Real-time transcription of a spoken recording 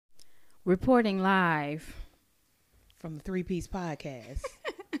Reporting live from the Three Piece Podcast.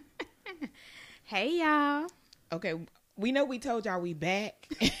 Hey, y'all. Okay, we know we told y'all we back.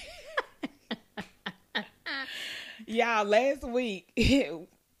 Y'all, last week, it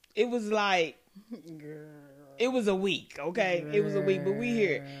was like, it was a week, okay? It was a week, but we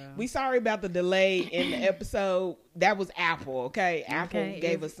here. We sorry about the delay in the episode. That was Apple, okay? Apple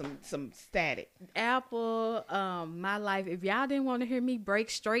gave us some static. Apple, my life. If y'all didn't want to hear me break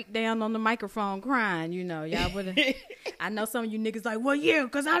straight down on the microphone crying, you know, y'all would have. I know some of you niggas like, well, yeah,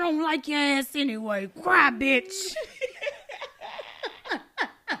 because I don't like your ass anyway. Cry, bitch.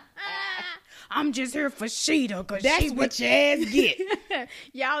 I'm just here for Sheeta. Cause that's what your ass get.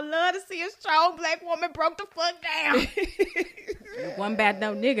 Y'all love to see a strong black woman broke the fuck down. It wasn't about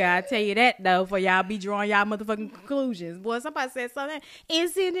no nigga, I tell you that, though, for y'all be drawing y'all motherfucking conclusions. Boy, somebody said something.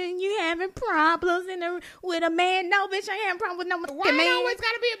 Is it in you having problems with a man? No, bitch, I ain't having problems with no motherfucking man. Why it always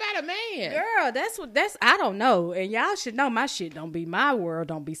gotta be about a man? Girl, that's I don't know. And y'all should know my shit don't be, my world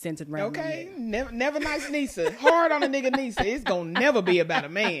don't be centered around okay, never nice Nisa. Hard on a nigga Nisa. It's gonna never be about a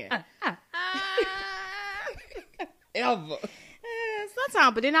man. Ever.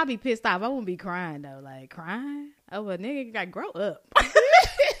 Sometimes, but then I'll be pissed off. I won't be crying though. Like crying over a nigga, got grow up.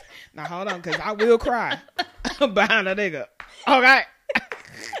 Now hold on, cause I will cry behind a nigga. Okay.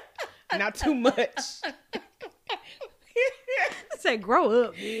 Not too much. I said grow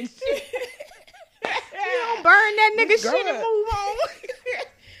up, bitch. You don't burn that nigga shit and move on.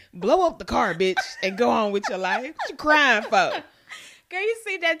 Blow up the car, bitch, and go on with your life. What you crying for? Girl, you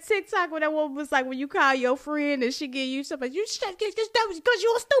see that TikTok where that woman was like, when you call your friend and she give you something, you should get this done because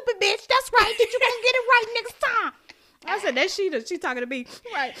you a stupid bitch. That's right. That you gonna get it right next time. I said, that she talking to me.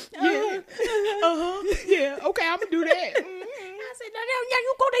 Right. Yeah. Yeah. Okay, I'm gonna do that. I said, no,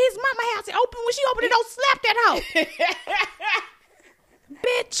 you go to his mama house and open, when she open the door, slap that hoe.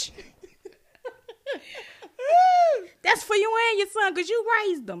 Bitch. That's for you and your son because you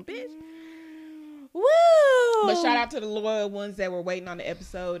raised them, bitch. Woo! But shout out to the loyal ones that were waiting on the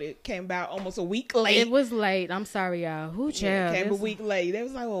episode. It came about almost a week late. It was late. I'm sorry, y'all. Who child? It came a week late. They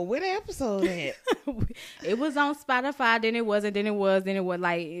was like, well, where the episode at? It was on Spotify, then it wasn't, then it was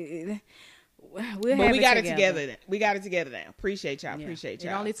like... we got it together. We got it together now. Appreciate y'all. Yeah. Appreciate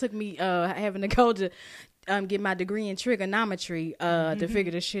y'all. It only took me having to go to get my degree in trigonometry to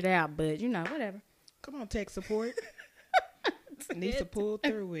figure this shit out. But, you know, whatever. Come on, tech support. Needs to pull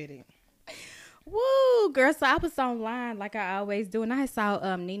through with it. Woo, girl. So I was online like I always do. And I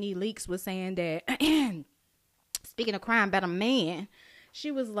saw Nene Leakes was saying that, speaking of crying about a man, she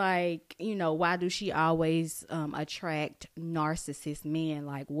was like, you know, why do she always attract narcissist men?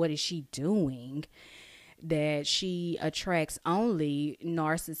 Like, what is she doing that she attracts only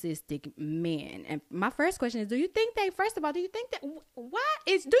narcissistic men? And my first question is, do you think the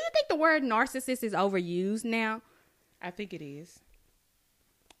word narcissist is overused now? I think it is.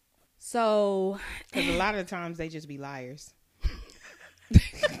 So, because a lot of times they just be liars.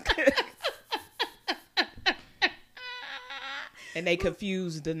 And they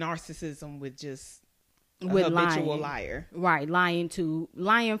confuse the narcissism with just a habitual liar. Right, lying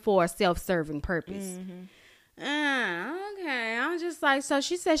for a self-serving purpose. Mm-hmm. Okay, I'm just like, so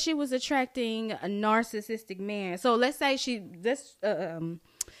she said she was attracting a narcissistic man. So let's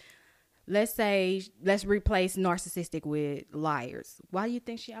replace narcissistic with liars. Why do you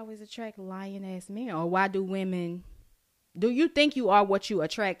think she always attract lying ass men? Or why do you think you are what you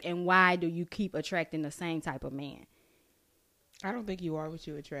attract, and why do you keep attracting the same type of man? I don't think you are what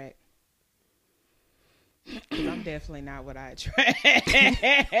you attract. Because I'm definitely not what I attract.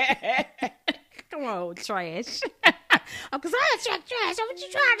 Come on, trash. Because I attract trash. What you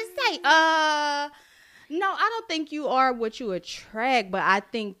trying to say? No, I don't think you are what you attract, but I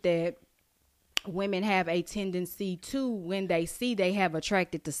think that women have a tendency to, when they see they have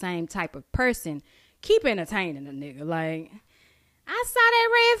attracted the same type of person, keep entertaining a nigga. Like, I saw that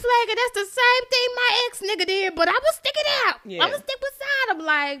red flag, and that's the same thing my ex nigga did, but I'm going to stick it out. Yeah. I'm going to stick beside him.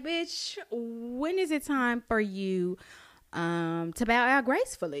 Like, bitch, when is it time for you to bow out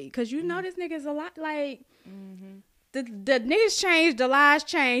gracefully? Because you know this nigga's a lot like, the niggas change, the lies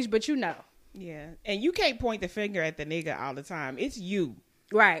change, but you know. Yeah, and you can't point the finger at the nigga all the time. It's you.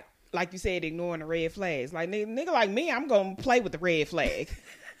 Right. Like you said, ignoring the red flags. Like, nigga like me, I'm going to play with the red flag.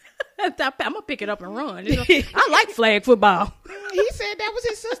 I'm going to pick it up and run. I like flag football. He said that was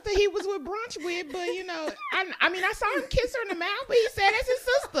his sister he was with brunch with, but, you know, I mean, I saw him kiss her in the mouth, but he said that's his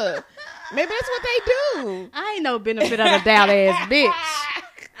sister. Maybe that's what they do. I ain't no benefit of the doubt ass bitch.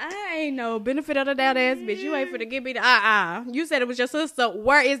 I ain't no benefit of the doubt ass bitch. You ain't finna give me the You said it was your sister.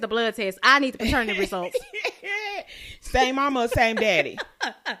 Where is the blood test? I need the paternity results. Same mama, same daddy.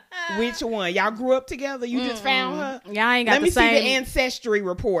 Which one? Y'all grew up together? You just found her? Y'all ain't got Let me the same. see the ancestry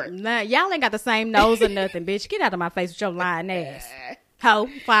report. Nah, y'all ain't got the same nose or nothing, bitch. Get out of my face with your lying ass. Ho,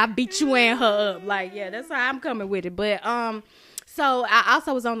 before I beat you and her up. Like, yeah, that's how I'm coming with it. But, so I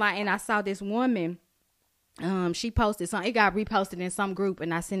also was online and I saw this woman. She posted something. It got reposted in some group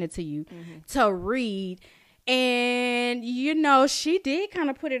and I sent it to you to read. And, you know, she did kind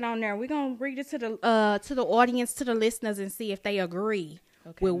of put it on there. We're going to read it to the audience, to the listeners, and see if they agree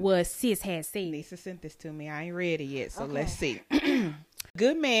with what sis has said. Lisa sent this to me. I ain't read it yet, so let's see.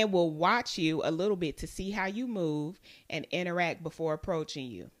 Good man will watch you a little bit to see how you move and interact before approaching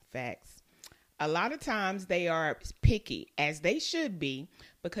you. Facts. A lot of times they are picky, as they should be,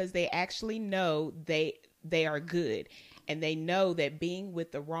 because they actually know they are good. And they know that being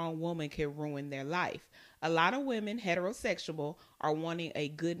with the wrong woman can ruin their life. A lot of women, heterosexual, are wanting a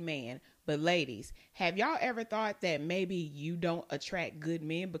good man. But ladies, have y'all ever thought that maybe you don't attract good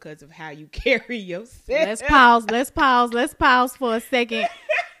men because of how you carry yourself? Let's pause for a second.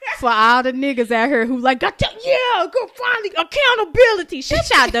 For all the niggas out here who like, go finally accountability. Shut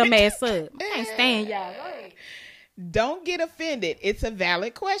y'all dumb ass up. I can't stand y'all. Don't get offended. It's a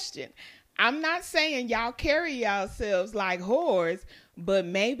valid question. I'm not saying y'all carry yourselves like whores, but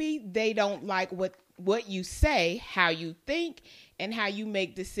maybe they don't like what you say, how you think, and how you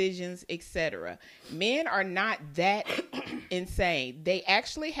make decisions, etc. Men are not that insane. They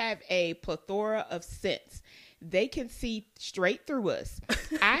actually have a plethora of sense. They can see straight through us.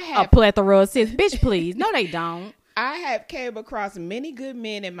 I have a plethora of sense. Bitch, please. No, they don't. I have came across many good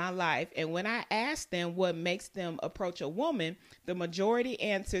men in my life, and when I asked them what makes them approach a woman, the majority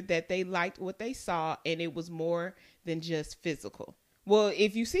answered that they liked what they saw, and it was more than just physical. Well,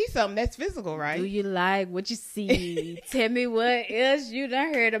 if you see something, that's physical, right? Do you like what you see? Tell me what else you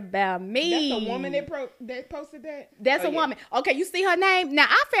done heard about me. That's a woman that posted that? That's a woman. Okay, you see her name? Now,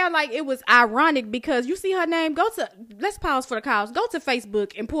 I felt like it was ironic because you see her name. Let's pause for the cause. Go to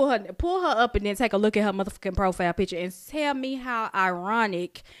Facebook and pull her up and then take a look at her motherfucking profile picture and tell me how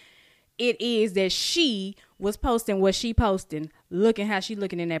ironic it is that she was posting what she posting, looking how she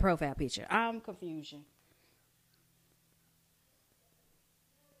looking in that profile picture. I'm confused.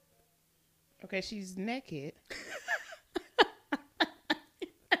 Okay, she's naked.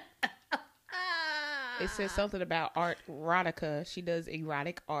 It says something about art erotica. She does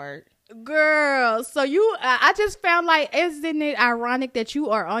erotic art. Girl, so I just found like, isn't it ironic that you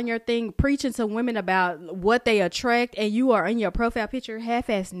are on your thing preaching to women about what they attract and you are in your profile picture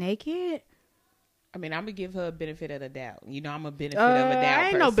half-ass naked? I mean, I'm going to give her a benefit of the doubt. You know, I'm a benefit of a doubt I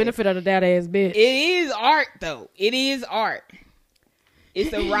ain't no benefit of the doubt ass bitch. It is art, though. It is art.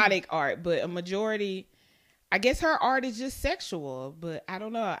 It's erotic art, but a majority, I guess her art is just sexual, but I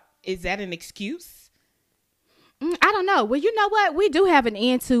don't know. Is that an excuse? I don't know. Well, you know what? We do have an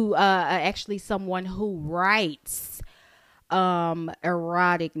end to actually someone who writes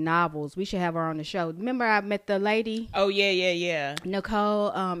erotic novels. We should have her on the show. Remember I met the lady? Oh, yeah.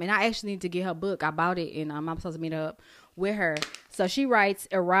 Nicole. And I actually need to get her book. I bought it and I'm supposed to meet up with her. So she writes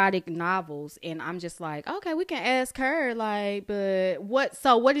erotic novels and I'm just like, okay, we can ask her like, but what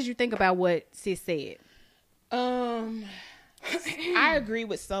did you think about what sis said? I agree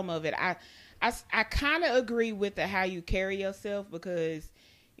with some of it. I kind of agree with how you carry yourself because,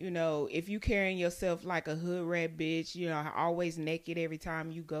 you know, if you carrying yourself like a hood rat bitch, you know, always naked every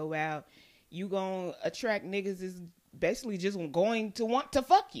time you go out, you gonna attract niggas is basically just going to want to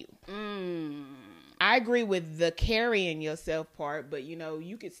fuck you. I agree with the carrying yourself part, but you know,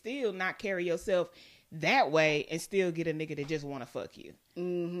 you could still not carry yourself that way and still get a nigga that just want to fuck you.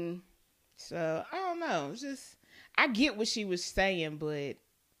 So I don't know. It's just, I get what she was saying, but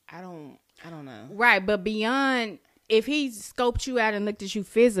I don't know. Right, but beyond, if he scoped you out and looked at you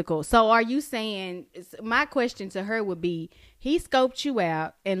physical, so are you saying, my question to her would be, he scoped you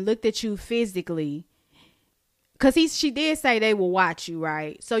out and looked at you physically, because she did say they will watch you,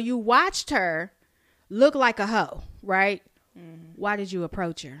 right? So you watched her look like a hoe, right? Why did you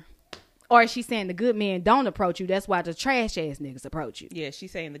approach her? Or is she saying the good men don't approach you, that's why the trash ass niggas approach you? Yeah,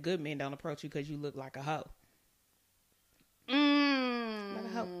 she's saying the good men don't approach you because you look like a hoe. Like a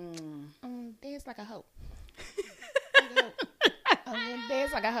hoe. Dance like a hoe.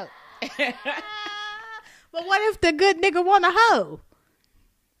 Dance like a hoe. But what if the good nigga want a hoe?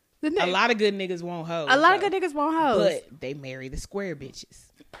 A lot of good niggas want hoes. A lot of good niggas want hoes. But they marry the square bitches.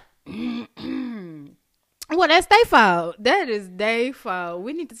 Well, that's their fault. That is their fault.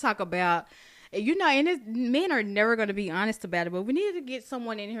 We need to talk about, you know, and men are never going to be honest about it, but we need to get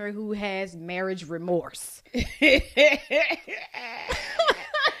someone in here who has marriage remorse.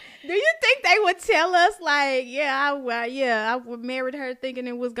 Do you think they would tell us like, I married her thinking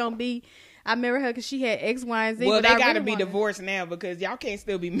it was gonna be? I married her because she had X, Y, and Z. Well, they gotta be divorced now because y'all can't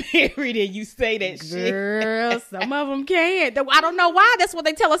still be married and you say that shit. Girl, some of them can't. I don't know why. That's what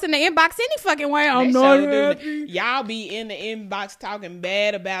they tell us in the inbox any fucking way. I'm not happy. Y'all be in the inbox talking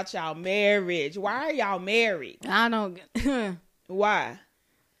bad about y'all marriage. Why are y'all married? I don't. Why?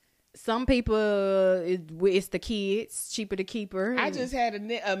 Some people, it's the kids. Cheaper to keep her. I just had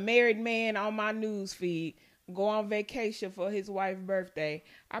a married man on my news feed go on vacation for his wife's birthday.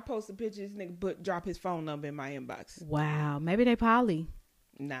 I posted pictures, nigga drop his phone number in my inbox. Wow. Maybe they poly.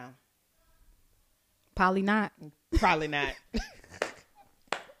 No. Poly not. Probably not.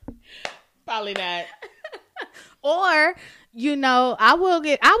 Probably not. Or, I will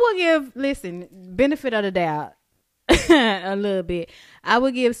give, listen, benefit of the doubt. A little bit. I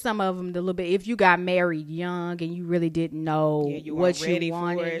would give some of them the little bit. If you got married young and you really didn't know what you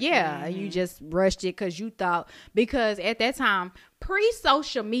wanted, you just rushed it because at that time,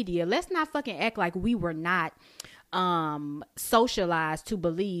 pre-social media, let's not fucking act like we were not socialized to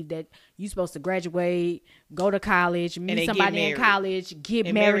believe that you're supposed to graduate, go to college, meet somebody in college,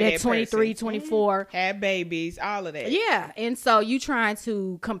 get married at 23, 24. Have babies, all of that. Yeah. And so you trying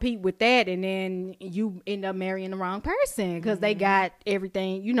to compete with that and then you end up marrying the wrong person because they got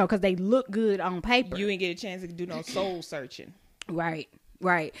everything, because they look good on paper. You didn't get a chance to do no soul searching. Right.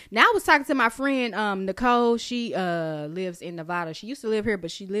 Now I was talking to my friend Nicole. She lives in Nevada. She used to live here,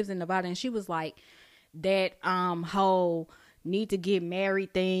 but she lives in Nevada. And she was like, that whole need to get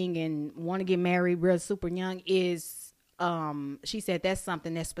married thing and want to get married real super young is she said that's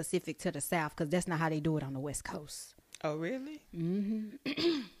something that's specific to the South because that's not how they do it on the West Coast. Oh really?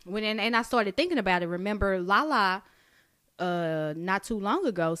 Mm-hmm. And I started thinking about it. Remember Lala not too long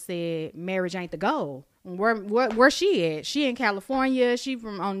ago said marriage ain't the goal. Where she at? She in California. She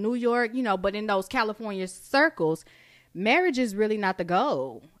from New York, but in those California circles, marriage is really not the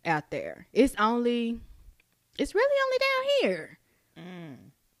goal out there. It's really only down here.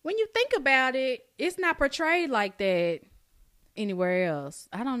 When you think about it, it's not portrayed like that anywhere else.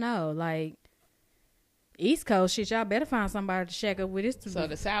 I don't know. Like East Coast shit, y'all better find somebody to shack up with. So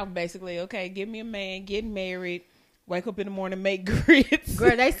the South basically, okay, give me a man, get married, wake up in the morning, make grits.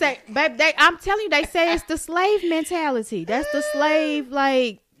 Girl, they say, babe, I'm telling you, they say it's the slave mentality. That's the slave,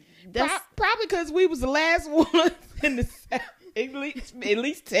 like. That's probably because we was the last ones in the South, at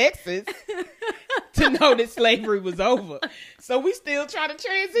least Texas, to know that slavery was over. So we still try to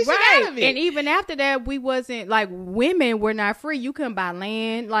transition out of it. And even after that, we wasn't like women were not free. You couldn't buy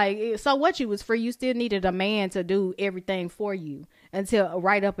land. Like, so what? You was free. You still needed a man to do everything for you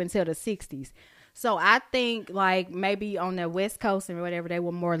right up until the 60s. So I think like maybe on the West Coast and whatever, they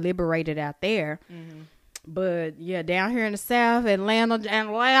were more liberated out there. Mm-hmm. But yeah, down here in the South, Atlanta,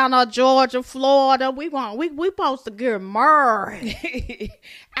 Georgia, Florida, we supposed to get married.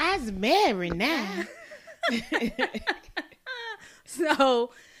 I's married now.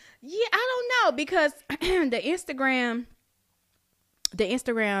 So yeah, I don't know because the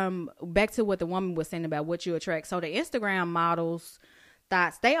Instagram, back to what the woman was saying about what you attract. So the Instagram models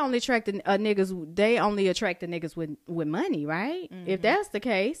thoughts, they only attract the niggas with money, right? Mm-hmm. If that's the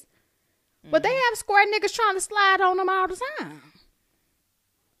case. But they have square niggas trying to slide on them all the time.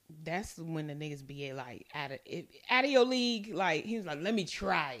 That's when the niggas be like out of your league. Like he was like, let me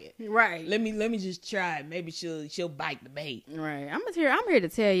try it. Right. Let me just try it. Maybe she'll bite the bait. Right. I'm here to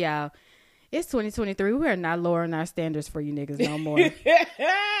tell y'all, it's 2023. We are not lowering our standards for you niggas no more.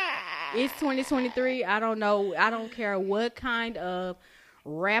 It's 2023. I don't know. I don't care what kind of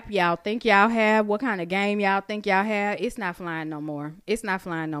rap y'all think y'all have, what kind of game y'all think y'all have. It's not flying no more. If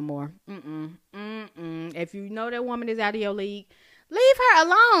you know that woman is out of your league, leave her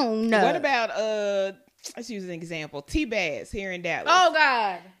alone. What about let's use an example, T-Bass here in Dallas. Oh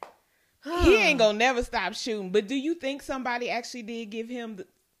God, he ain't gonna never stop shooting. But do you think somebody actually did give him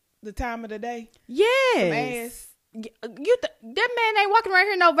the time of the day? Yes. That man ain't walking around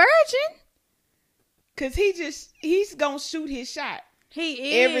here no virgin. Cause he's gonna shoot his shot. He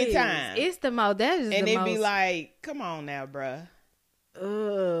is every time. It's the most. That is, and the it most. Be like, come on now, bruh.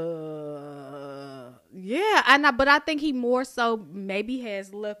 Yeah, but I think he more so maybe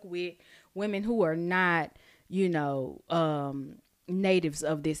has luck with women who are not, natives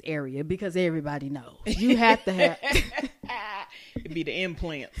of this area because everybody knows you have to have. It'd be the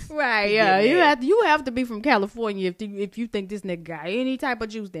implants, right? Yeah, you have to be from California if you think this nigga got any type of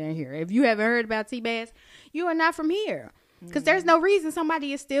juice down here. If you haven't heard about T-Bass, you are not from here. Because there's no reason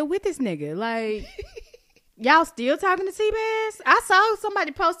somebody is still with this nigga. Like, Y'all still talking to T-Bass? I saw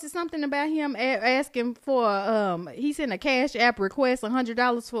somebody posted something about him asking for, he sent a Cash App request,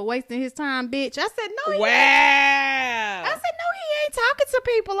 $100 for wasting his time, bitch. I said, no, wow. I said, no, he ain't talking to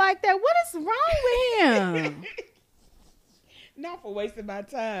people like that. What is wrong with him? Not for wasting my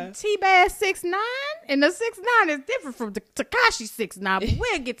time. T-Bass 6'9", and the 6'9" is different from the Tekashi 6'9", but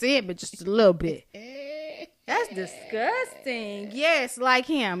we'll get to him in just a little bit. That's disgusting. Yes, like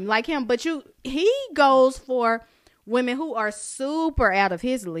him. But he goes for women who are super out of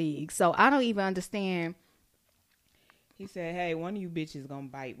his league. So I don't even understand. He said, hey, one of you bitches gonna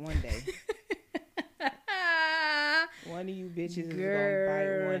bite one day. One of you bitches is gonna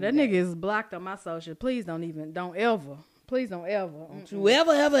bite one that day. nigga is blocked on my social. Please don't ever. Don't ever. Don't you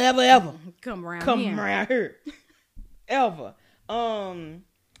ever come around here. Ever.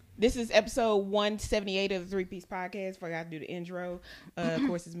 This is episode 178 of the Three Piece Podcast. Forgot to do the intro. Of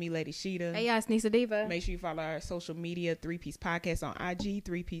course, it's me, Lady Sheeta. Hey, y'all, it's Nisa Diva. Make sure you follow our social media, Three Piece Podcast on IG,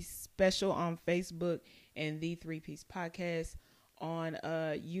 Three Piece Special on Facebook, and the Three Piece Podcast on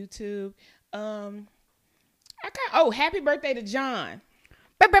YouTube. Happy birthday to John.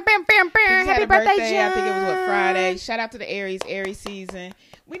 Happy birthday, John. I think it was Friday. Shout out to the Aries season.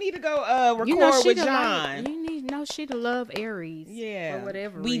 We need to go record with John. You know she to love Aries. Yeah. For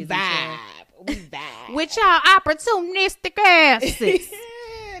whatever we reason. We vibe. With y'all opportunistic asses.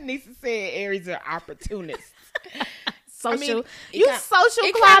 Nisa said Aries are opportunists. Social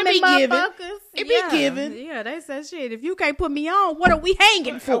it climbing be given. motherfuckers. It be given. Yeah, they said shit. If you can't put me on, what are we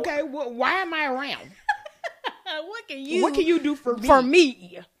hanging for? Okay, well, why am I around? What can you do for me? For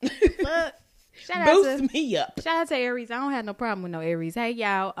me. Boost me up. Shout out to Aries. I don't have no problem with no Aries. Hey,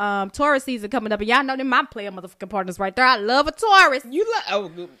 y'all. Taurus season coming up, and y'all know them my player motherfucking partners right there. I love a Taurus.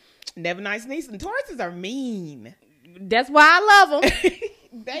 Never nice niece. And Tauruses are mean. That's why I love them.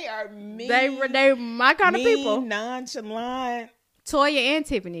 They are mean. They my kind of people. Nonchalant. Toya and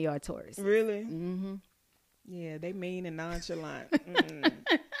Tiffany are Taurus. Really? Mm-hmm. Yeah, they mean and nonchalant.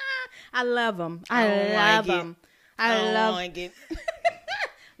 I love them. I love them. Like it.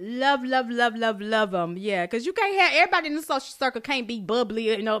 Love them. Yeah, because you can't have everybody in the social circle can't be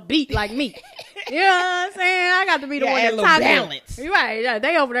bubbly and upbeat like me. You know what I'm saying? I got to be the one that's talking. Balance. Right. Yeah,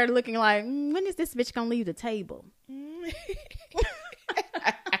 they over there looking like, when is this bitch gonna leave the table?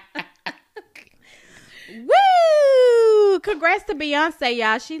 Woo! Congrats to Beyonce,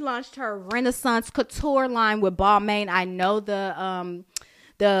 y'all. She launched her Renaissance Couture line with Balmain. I know the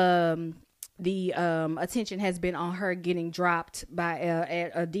attention has been on her getting dropped by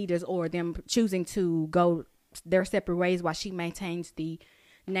at Adidas, or them choosing to go their separate ways while she maintains the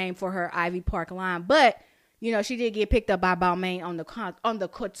name for her Ivy Park line. But you know, she did get picked up by Balmain on the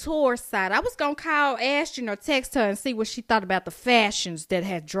couture side. I was gonna call Ashton or text her and see what she thought about the fashions that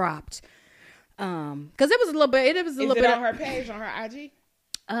had dropped. Because it was a little bit. Is it on her page on her IG?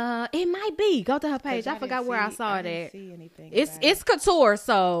 It might be. Go to her page. I forgot where I saw it at. See anything it's couture,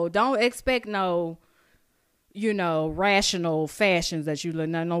 so don't expect no, rational fashions that you look.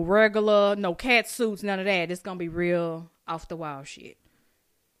 No regular, no cat suits, none of that. It's gonna be real off the wall shit.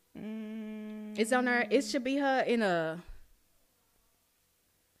 It's on her. It should be her in a.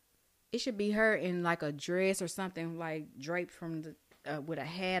 It should be her in like a dress or something, like draped from the with a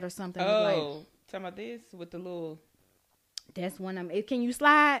hat or something. Oh, talking about this with the little. That's one of them. Can you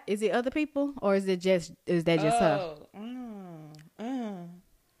slide? Is it other people or is that just her?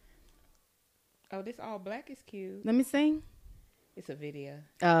 Oh, this all black is cute. Let me see. It's a video.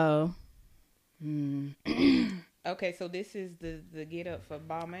 Oh. Okay, so this is the get up for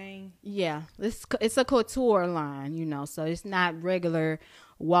Balmain. Yeah, it's a couture line, so it's not regular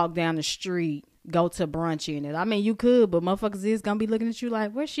walk down the street, go to brunch in it. I mean, you could, but motherfuckers is gonna be looking at you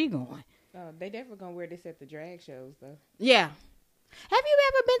like, where's she going? They definitely gonna wear this at the drag shows though. Yeah. Have you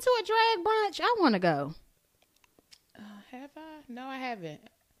ever been to a drag brunch? I want to go. Have I? No, I haven't.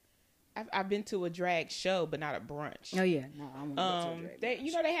 I've been to a drag show, but not a brunch. Oh yeah, no, I want to go to a drag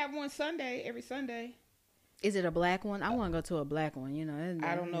brunch. They have one every Sunday. Is it a black one? I want to go to a black one.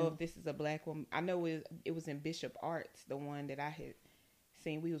 I don't know if this is a black one. I know it was in Bishop Arts, the one that I had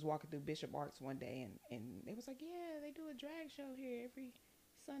seen. We was walking through Bishop Arts one day, and it was like, yeah, they do a drag show here every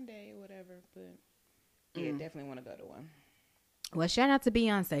Sunday or whatever. But yeah, definitely want to go to one. Well, shout out to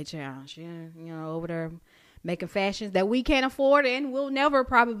Beyonce, child. She, over there making fashions that we can't afford and will never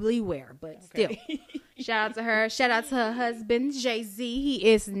probably wear. But still, shout out to her. Shout out to her husband, Jay-Z.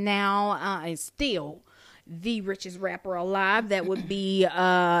 He is now and still the richest rapper alive. That would be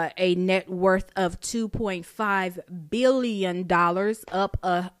a net worth of $2.5 billion, up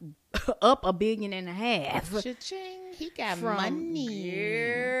 $1.5 billion. Cha-ching. He got money.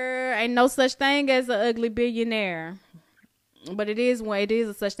 Yeah, ain't no such thing as an ugly billionaire. But it is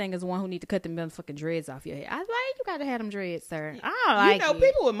a such thing as one who need to cut them motherfucking dreads off your head. I was like, you gotta have them dreads, sir. I don't like it.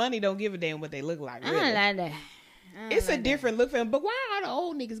 People with money don't give a damn what they look like. Really. I don't like that. It's a different look for them. But why are the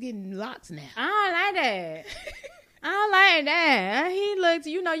old niggas getting locks now? I don't like that. I don't like that. He looked,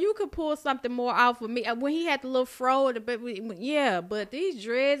 you could pull something more off of me. When he had the little fro, but these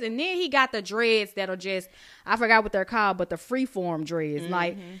dreads, and then he got the dreads that are just, I forgot what they're called, but the freeform dreads. Mm-hmm.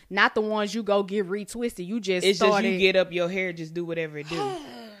 Like, not the ones you go get retwisted. You just It's just you get up your hair, just do whatever it do. I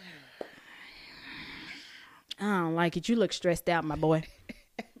don't like it. You look stressed out, my boy.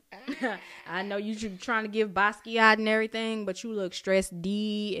 I know you trying to give Basquiat and everything, but you look stressed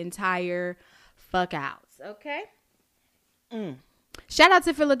the entire fuck out. Okay? Shout out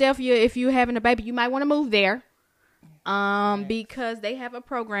to Philadelphia. If you're having a baby, you might want to move there. Because they have a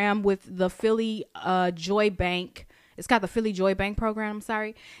program with the Philly Joy Bank. It's got the Philly Joy Bank program, I'm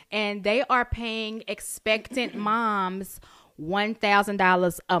sorry. And they are paying expectant moms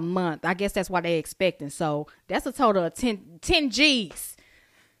 $1,000 a month. I guess that's what they're expecting. So that's a total of 10 G's.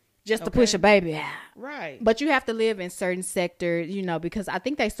 Just to push a baby out. Right. But you have to live in certain sectors, because I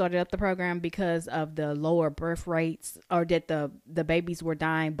think they started up the program because of the lower birth rates, or that the babies were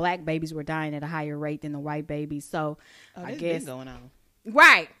dying. Black babies were dying at a higher rate than the white babies. So I guess going on.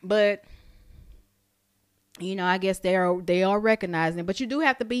 Right. But I guess they are recognizing it. But you do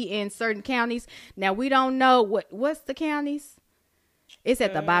have to be in certain counties. Now we don't know what's the counties? It's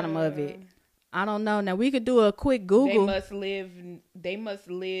at the bottom of it. I don't know. Now we could do a quick Google. They must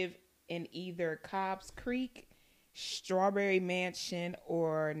live in either Cobbs Creek, Strawberry Mansion,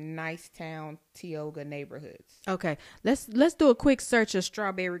 or Nicetown, Tioga neighborhoods. Okay, let's do a quick search of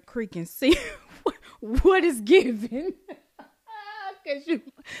Strawberry Creek and see what is given. Because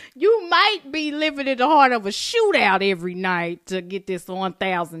you might be living in the heart of a shootout every night to get this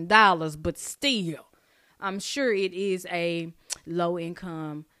 $1,000, but still, I'm sure it is a low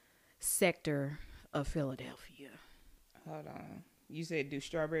income sector of Philadelphia. Hold on. You said do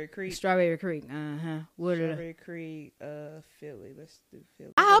Strawberry Creek? Strawberry Creek. Strawberry Creek, Philly. Let's do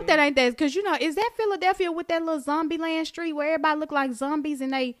Philly. I hope that ain't that. Because, is that Philadelphia with that little zombie land street where everybody look like zombies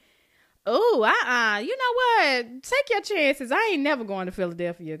and they... Oh, you know what? Take your chances. I ain't never going to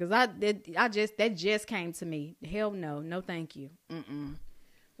Philadelphia because that just came to me. Hell no. No, thank you.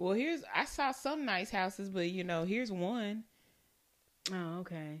 Well, I saw some nice houses, but, here's one. Oh,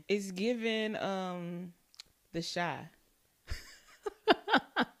 okay. It's given The Shy.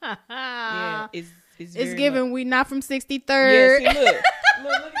 Yeah, it's given much. We not from 63rd. Yeah, see, look at it.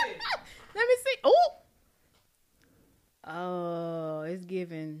 Let me see. Oh, it's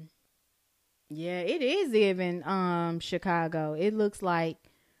given. Yeah, it is given Chicago. It looks like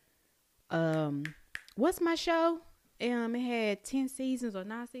what's my show? It had 10 seasons or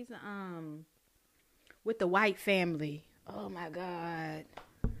 9 seasons. With the White family. Oh my God.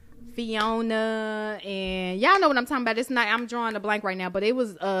 Fiona and y'all know what I'm talking about. It's not, I'm drawing a blank right now, but it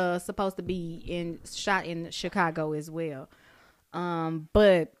was supposed to be shot in Chicago as well.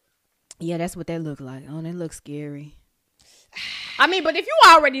 But yeah, that's what that looked like. Oh, that looks scary. I mean, but if you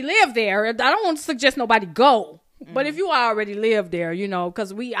already live there, I don't want to suggest nobody go. But if you already live there,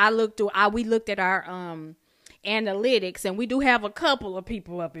 because we looked at our analytics, and we do have a couple of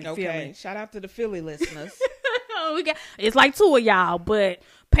people up in Philly. Shout out to the Philly listeners. It's like 2 of y'all, but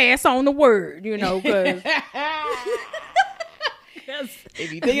pass on the word, because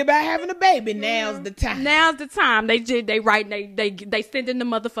if you think about having a baby, now's the time. Now's the time. They send in the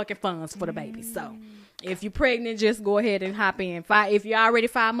motherfucking funds for the baby. So if you're pregnant, just go ahead and hop in. If you're already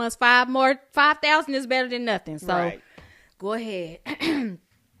 5 months, 5,000 is better than nothing. So Go ahead.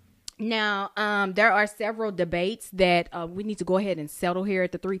 Now, there are several debates that we need to go ahead and settle here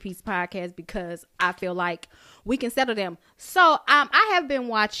at the 3-Piece Podcast because I feel like we can settle them. So I have been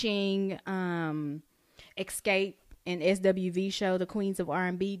watching Escape and SWV show, The Queens of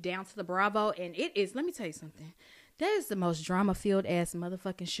R&B, Down to the Bravo. And it is, let me tell you something. That is the most drama-filled ass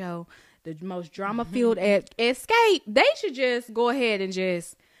motherfucking show. The most drama-filled ass Escape. They should just go ahead and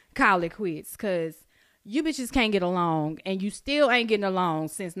just call it quits because you bitches can't get along, and you still ain't getting along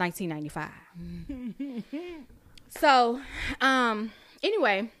since 1995. So,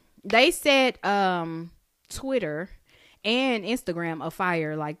 anyway, they said Twitter and Instagram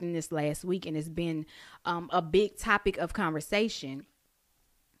afire like in this last week, and it's been a big topic of conversation.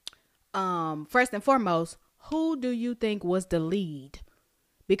 First and foremost, who do you think was the lead?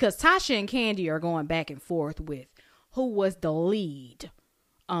 Because Tasha and Candy are going back and forth with who was the lead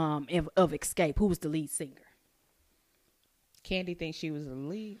of Escape. Who was the lead singer? Candy thinks she was the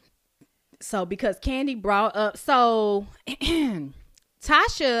lead. So because Candy brought up, so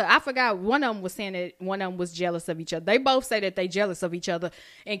Tasha, I forgot, one of them was saying that one of them was jealous of each other. They both say that they jealous of each other.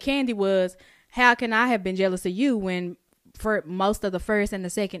 And Kandi was, how can I have been jealous of you when for most of the first and the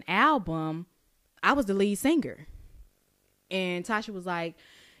second album, I was the lead singer? And Tasha was like,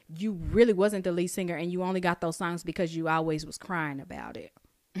 you really wasn't the lead singer, and you only got those songs because you always was crying about it.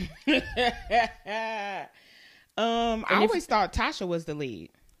 I always thought Tasha was the lead.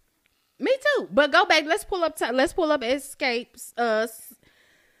 Me too. But go back. Let's pull up Escape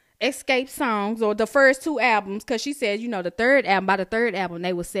songs, or the first two albums, because she said, by the third album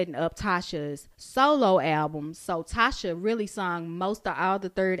they were setting up Tasha's solo album. So Tasha really sung most of all the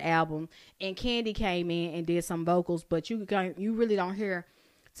third album, and Kandi came in and did some vocals, but you really don't hear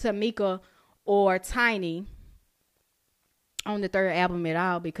Tamika or Tiny on the third album at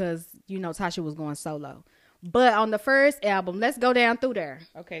all, because Tasha was going solo. But on the first album, let's go down through there.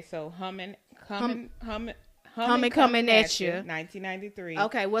 Okay, so Humming Coming at You, 1993.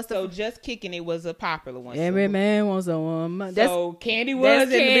 Okay, Just Kicking It was a popular one. Every man wants a woman. So Kandi was in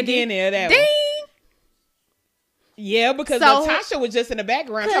the beginning of that one. Yeah, because Tasha was just in the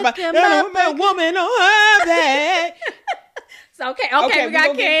background talking about my woman on her back. So okay, we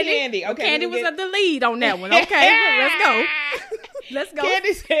got Kandi. Okay, Kandi was the lead on that one. Okay, let's go.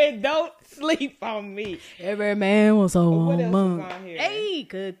 Kandi said, "Don't sleep on me." Every man wants a woman. What else is on here? Hey,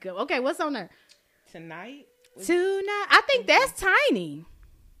 good. Okay, what's on there? Tonight. I think that's Tiny.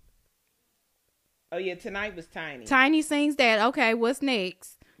 Oh yeah, Tonight was Tiny. Tiny sings that. Okay, what's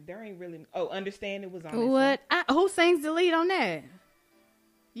next? There ain't really. Oh, Understand It was on. What? Who sings the lead on that?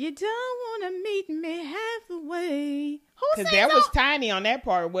 You don't want to meet me halfway. Because that was Tiny on that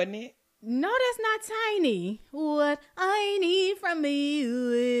part, wasn't it? No, that's not Tiny. What I need from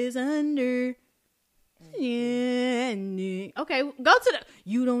you is under. Yeah. Okay, go to the.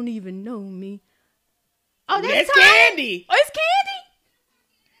 You don't even know me. Oh, that's Kandi. Oh, it's Kandi?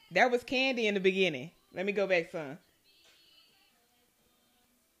 That was Kandi in the beginning. Let me go back, son.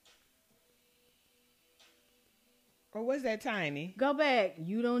 Or was that Tiny? Go back.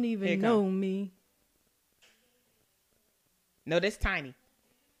 You don't even know me. No, that's Tiny.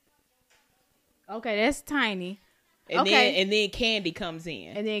 Okay, that's Tiny. And then Kandi comes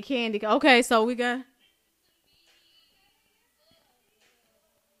in. And then Kandi. Okay, so we got.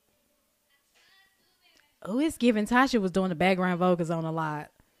 Oh, it's giving Tasha was doing the background vocals on a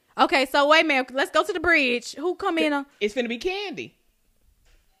lot. Okay, so wait a minute. Let's go to the bridge. Who come in? It's finna be Kandi.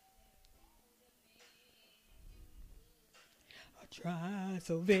 I try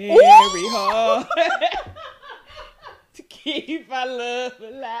so very hard to keep our love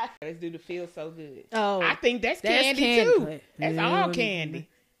alive. Let's do the Feel So Good. Oh, I think that's Kandi too. That's all Kandi.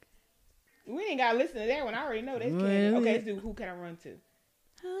 We ain't gotta listen to that one. I already know that's Kandi. Okay, let's do Who Can I Run To?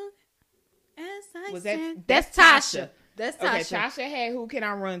 That's Tasha. That's Tasha. Okay, Tasha had Who Can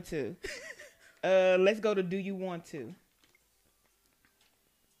I Run To? Let's go to Do You Want To?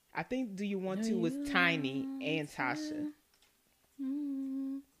 I think Do You Want To was Tiny and Tasha.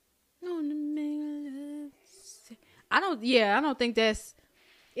 I don't think that's.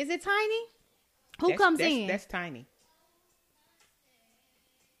 Is it Tiny? Who comes in? That's Tiny.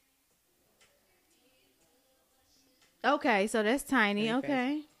 Okay, so that's Tiny.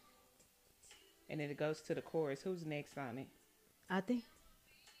 Okay. And then it goes to the chorus. Who's next on it? I think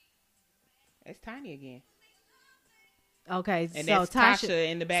it's Tiny again. Okay, and so that's Tasha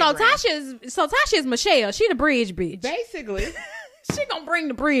in the background. So Tasha is Michelle. She the bridge bitch. Basically. She gonna bring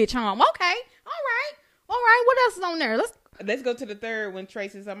the bridge home. Okay. All right. What else is on there? Let's go to the third one,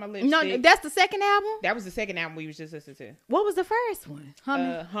 Traces on My Lipstick. No, that's the second album? That was the second album we was just listening to. What was the first one?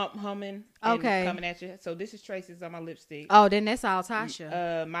 Humming. Okay. Coming at You. So this is Traces on My Lipstick. Oh, then that's all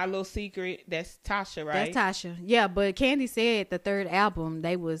Tasha. My Little Secret, that's Tasha, right? That's Tasha. Yeah, but Kandi said the third album,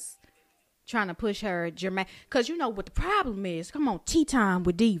 they was trying to push her Jermaine. Because you know what the problem is. Come on, Tea Time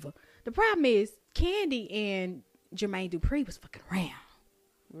with Diva. The problem is Kandi and Jermaine Dupri was fucking around.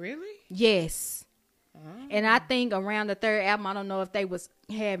 Really? Yes. And I think around the third album, I don't know if they was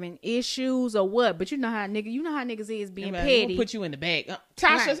having issues or what, but you know how niggas is being petty. We'll put you in the back.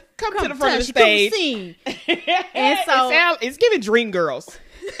 Tasha, right. come to the front of the stage. And so it's giving Dream Girls.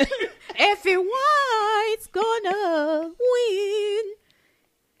 Everyone's gonna win.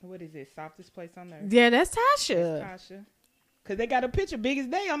 What is it? Softest Place on Earth. Yeah, that's Tasha. That's Tasha. Cause they got a picture big as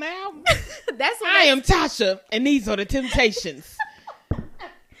day on the album. I am Tasha, and these are the Temptations.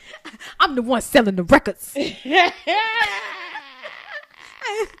 I'm the one selling the records. He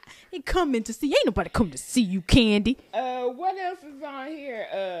coming to see. Ain't nobody come to see you, Kandi. What else is on here?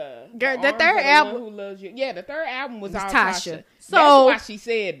 Girl, the third album. Who Loves You. Yeah, the third album was all Tasha. So that's why she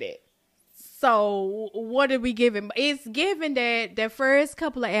said that. So what did we give him? It's given that the first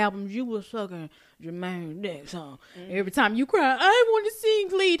couple of albums you was fucking Jermaine next song. Every time you cry, I want to sing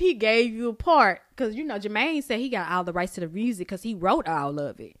lead. He gave you a part because you know Jermaine said he got all the rights to the music because he wrote all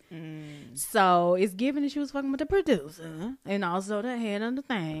of it. So it's given that she was fucking with the producer and also the head of the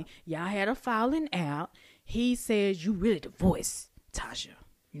thing. Y'all had a falling out. He says you really the voice, Tasha.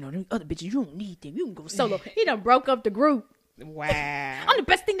 You know them other bitches. You don't need them. You can go solo. He done broke up the group. Wow. I'm the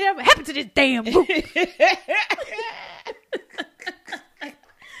best thing that ever happened to this damn group.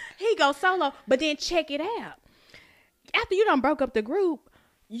 He goes solo, but then check it out. After you done broke up the group,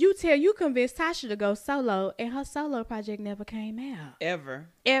 you convinced Tasha to go solo, and her solo project never came out. Ever.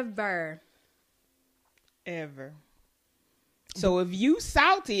 So if you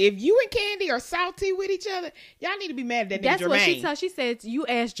and Candy are salty with each other, y'all need to be mad at that nigga Jermaine. That's what she told. She said you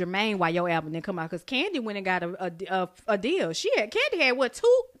asked Jermaine why your album didn't come out because Candy went and got a deal. Candy had what two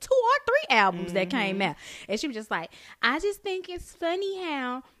or three albums that came out, and she was just like, I just think it's funny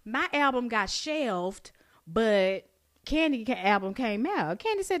how my album got shelved, but Candy album came out.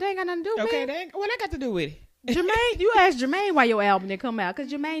 Candy said they ain't got nothing to do with it. What I got to do with it? Jermaine, you asked Jermaine why your album didn't come out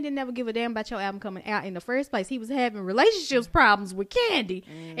because Jermaine didn't never give a damn about your album coming out in the first place. He was having relationships problems with Candy,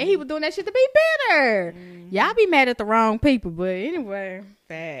 and he was doing that shit to be better. Y'all be mad at the wrong people, but anyway.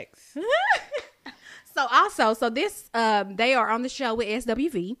 Facts. So this they are on the show with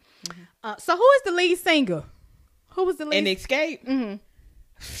SWV. So who is the lead singer? Who was the lead? In Escape.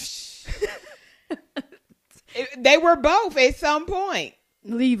 They were both at some point.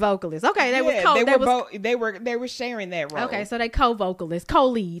 Lead vocalist. Okay, they were sharing that role. Okay, so they co-vocalists,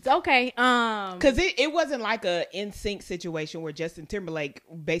 co-leads. Okay, because it wasn't like a NSYNC situation where Justin Timberlake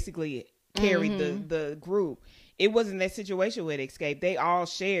basically carried the group. It wasn't that situation with Escape. They all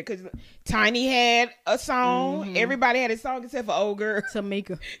shared because Tiny had a song. Everybody had a song except for old girl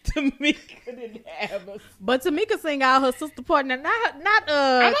Tamika. Tamika didn't have a. But Tamika sang out her sister part. Now, not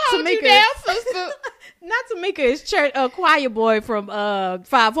Tamika. Down, sister. Not Tamika is church choir boy from 5-4.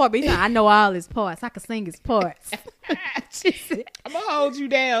 But I know all his parts. I can sing his parts. I'm gonna hold you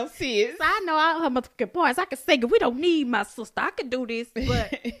down, sis. I know all her motherfucking parts. I can sing it. We don't need my sister. I can do this,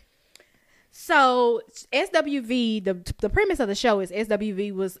 but. So SWV, the premise of the show is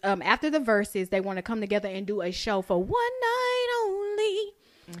SWV was after the verses, they want to come together and do a show for one night only.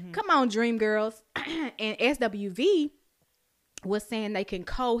 Come on, Dream Girls. And SWV was saying they can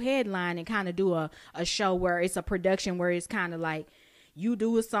co-headline and kind of do a show where it's a production where it's kind of like you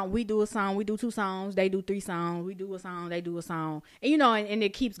do a song, we do a song, we do 2 songs, they do 3 songs, we do a song, they do a song, and you know, and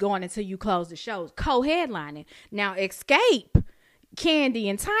it keeps going until you close the shows. Co-headlining. Now Escape, Candy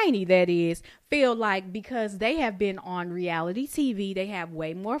and Tiny, that is, feel like because they have been on reality TV, they have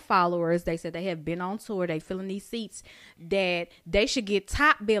way more followers. They said they have been on tour, they filling these seats, that they should get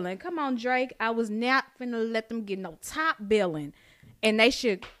top billing. Come on, Drake, I was not finna let them get no top billing, and they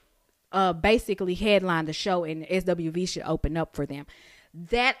should basically headline the show, and SWV should open up for them.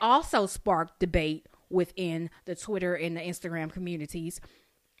 That also sparked debate within the Twitter and the Instagram communities.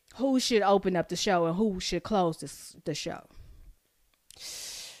 Who should open up the show and who should close the show?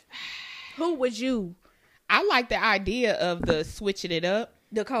 Who would you? I like the idea of the switching it up.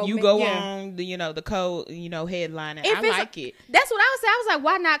 The co, you go on the headlining. I like it. That's what I was saying. I was like,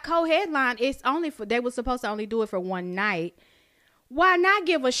 why not co-headline? It's only for, they were supposed to only do it for one night. Why not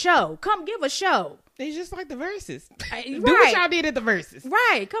give a show? Come give a show. It's just like the verses. Right. Do what y'all did at the verses.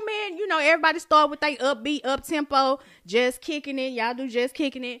 Right. Come in. You know, everybody start with their upbeat, up tempo, just kicking it. Y'all do just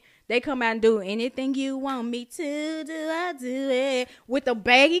kicking it. They come out and do anything you want me to do, I do it. With the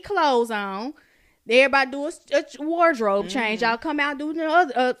baggy clothes on. Everybody do a wardrobe change. Y'all come out and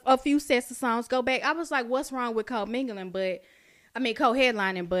do a few sets of songs, go back. I was like, what's wrong with co-mingling?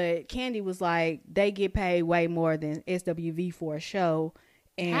 Co-headlining, but Candy was like, they get paid way more than SWV for a show.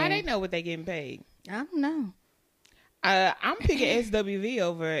 And how they know what they getting paid? I don't know. I'm picking SWV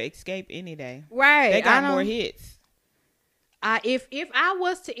over Escape any day. Right. They got more hits. If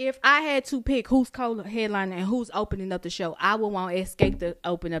I had to pick who's co-headlining and who's opening up the show, I would want Escape to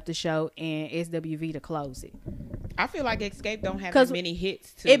open up the show and SWV to close it. I feel like Escape don't have as many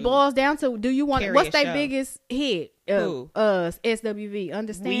hits. It boils down to, do you want what's their biggest hit? Who? SWV.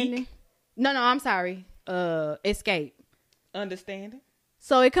 Understanding? Weak? No, I'm sorry. Escape. Understanding.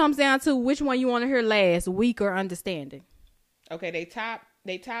 So it comes down to which one you want to hear last, Weak or Understanding. Okay, they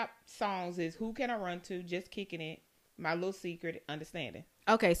top songs is Who Can I Run To, Just Kicking It, My Little Secret, Understanding.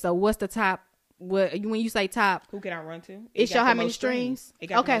 Okay, so what's the top? What when you say top? Who Can I Run To? It show how many streams?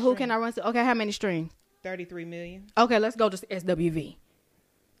 Okay, Who Can I Run To? Okay, how many streams? 33 million. Okay, let's go to SWV.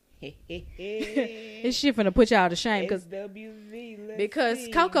 This shit finna put y'all to shame because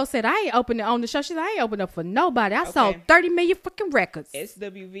Coco said I ain't opening on the show. She said I ain't opening up for nobody. I sold 30 million fucking records.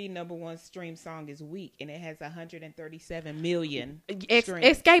 SWV #1 stream song is Weak, and it has 137 million.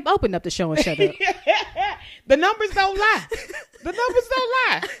 Escape opened up the show and shut up. The numbers don't lie. The numbers don't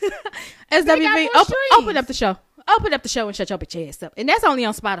lie. SWV open up the show. Open up the show and shut your bitch ass up. And that's only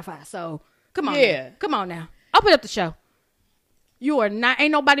on Spotify. So come on, now. Come on now. Open up the show. You are not,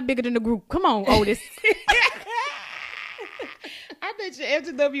 ain't nobody bigger than the group. Come on, Otis. I bet you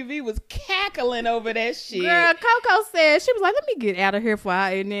FWV was cackling over that shit. Girl, Coco said, she was like, let me get out of here for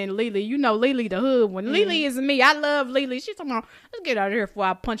I, and then Lily, you know Lily the hood one. Lily is me. I love Lily. She's talking about, let's get out of here before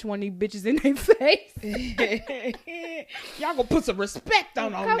I punch one of these bitches in their face. Y'all gonna put some respect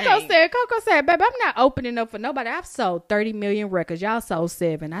on our name. Coco said, baby, I'm not opening up for nobody. I've sold 30 million records. Y'all sold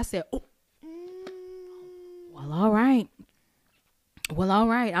 7. I said, oh. Well, all right.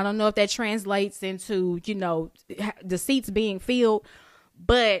 I don't know if that translates into, you know, the seats being filled,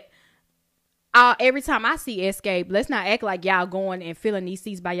 but every time I see Escape, let's not act like y'all going and filling these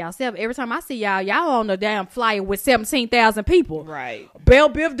seats by yourself. Every time I see y'all on the damn flyer with 17,000 people. Right. Belle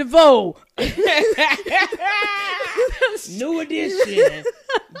Biv DeVoe. New edition.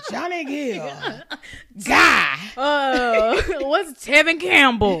 Johnny Gill. Guy. What's Tevin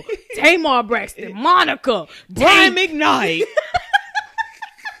Campbell? Tamar Braxton. Monica. Brian McKnight.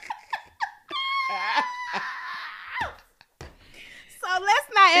 Let's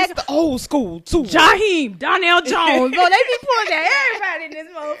not act the old school too. Jaheim, Donnell Jones. Bro, they be pulling that everybody in this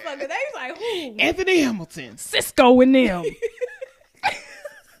motherfucker. They be like, who? Anthony Hamilton. Cisco and them.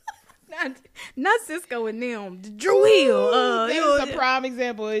 not Cisco and them. Drew Hill. That's a prime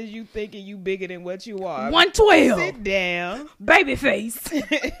example is you thinking you bigger than what you are. 112. Sit down. Babyface.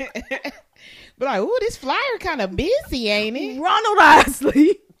 But like, ooh, this flyer kind of busy, ain't it? Ronald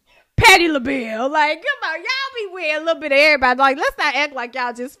Isley. Patti LaBelle, like, come on, y'all be wearing a little bit of everybody. Like, let's not act like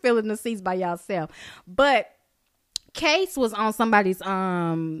y'all just filling the seats by yourself. But Case was on somebody's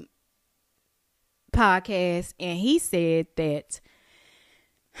podcast, and he said that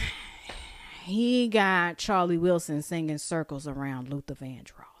he got Charlie Wilson singing circles around Luther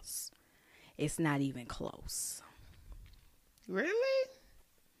Vandross. It's not even close. Really?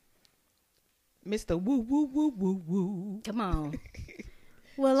 Mr. Woo Woo Woo Woo Woo. Come on.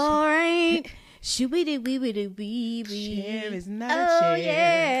 Well, all right. Shoo-wee-dee-wee-wee-dee-wee. Chair is not a chair.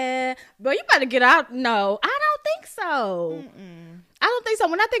 Yeah. But you better get out. No, I don't think so. I don't think so.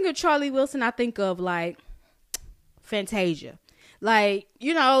 When I think of Charlie Wilson, I think of, like, Fantasia. Like,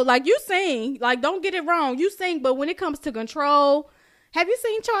 you know, like, you sing. Like, don't get it wrong. You sing, but when it comes to control, have you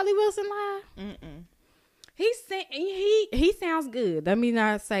seen Charlie Wilson live? He sounds good. I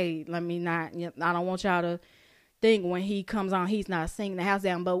don't want y'all to think when he comes on he's not singing the house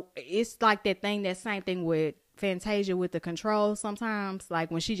down, but it's like that same thing with Fantasia with the control sometimes,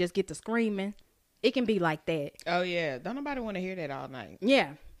 like when she just get to screaming, it can be like that. Oh yeah, don't nobody want to hear that all night.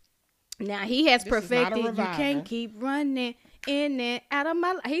 Yeah, now he has perfected you can't keep running in and out of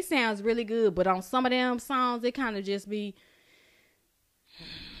my life. He sounds really good, but on some of them songs it kind of just be,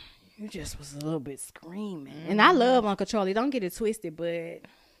 you just was a little bit screaming. And I love Uncle Charlie, don't get it twisted, but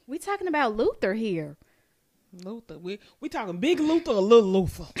we talking about Luther here. Luther, we talking big Luther or little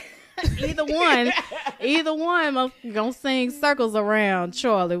Luther? Either one gonna sing circles around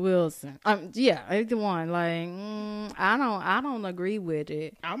Charlie Wilson. Yeah, either one. Like, I don't agree with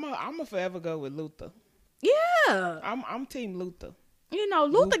it. I'm a forever go with Luther. Yeah, I'm team Luther. You know,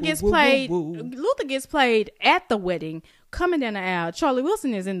 Luther gets played. Luther gets played at the wedding, coming down the aisle. Charlie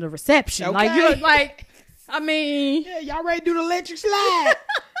Wilson is in the reception. Okay. Like you're like, I mean, yeah, y'all ready to do the electric slide?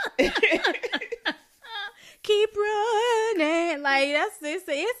 Keep running, like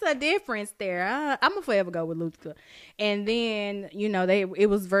it's a difference there. I'm gonna forever go with Luther. And then it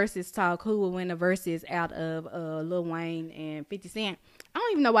was versus talk. Who will win the versus out of Lil Wayne and 50 Cent? I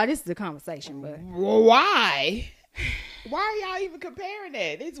don't even know why this is a conversation, but why? Why are y'all even comparing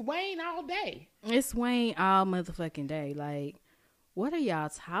that? It's Wayne all day. It's Wayne all motherfucking day. Like, what are y'all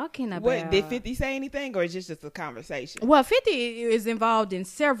talking about? What, did 50 say anything, or is this just a conversation? Well, 50 is involved in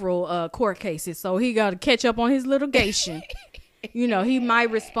several court cases, so he got to catch up on his litigation. He might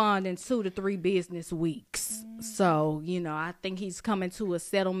respond in 2 to 3 business weeks. So, I think he's coming to a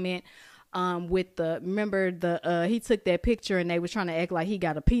settlement with he took that picture and they were trying to act like he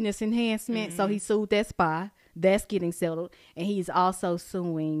got a penis enhancement. So he sued that spy. That's getting settled. And he's also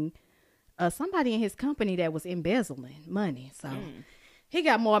suing somebody in his company that was embezzling money. So he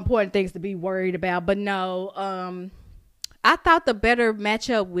got more important things to be worried about. But no, I thought the better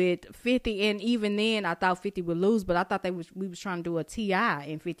matchup with 50, and even then I thought 50 would lose, but I thought we was trying to do a T.I.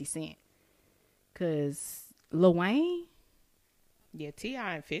 and 50 Cent. Cause Lil Wayne. Yeah,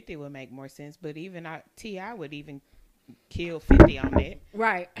 T.I. and 50 would make more sense, but even T.I. would even kill 50 on that.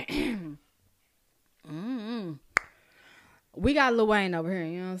 Right. We got Lil Wayne over here,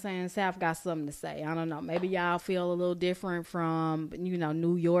 you know what I'm saying? South got something to say. I don't know. Maybe y'all feel a little different from,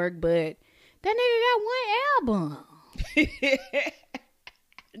 New York, but that nigga got one album.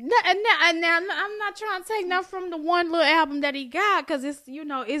 Now, I'm not trying to take nothing from the one little album that he got, because it's,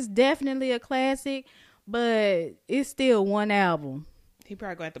 it's definitely a classic, but it's still one album. He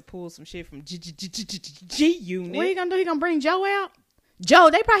probably gonna have to pull some shit from G-Unit. What he gonna do? He gonna bring Joe out? Joe,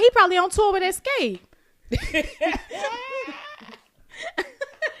 he probably on tour with Escape. He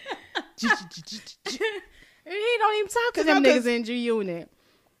don't even talk to them niggas in G-Unit.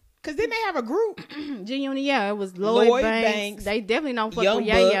 Cause didn't they have a group? G-Unit, yeah, it was Lloyd Banks. They definitely don't fuck with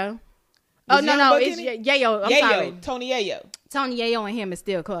Yayo. Oh no, it's Yayo. I'm sorry, Tony Yayo. Tony Yayo and him is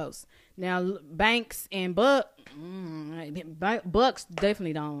still close. Now Banks and Bucks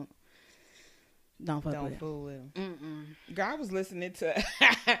definitely don't fool with him. Girl, I was listening to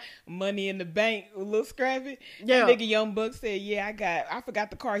Money in the Bank with Lil Scrappy. Yeah. That nigga Young Buck said, I forgot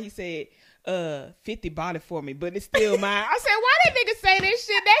the car. He said, 50 bought it for me, but it's still mine. I said, why that nigga say that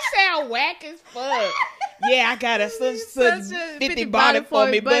shit? That sound whack as fuck. Yeah, I got a such 50 bought it for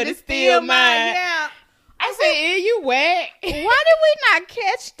me, but it's still mine. Yeah. I said, you whack. Why did we not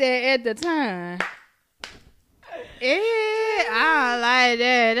catch that at the time? Yeah, I don't like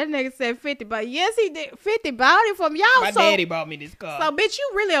that. That nigga said 50, but yes, he did. 50 bought it from y'all. My daddy bought me this car. So, bitch,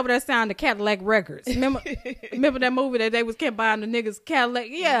 you really over there selling the Cadillac records. Remember that movie that they was kept buying the niggas Cadillac?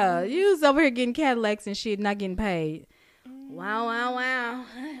 Yeah, you was over here getting Cadillacs and shit, not getting paid. Wow.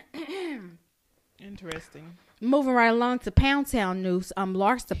 Interesting. Moving right along to Pound Town news.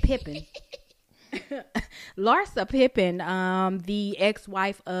 Larsa Pippen. Larsa Pippen, the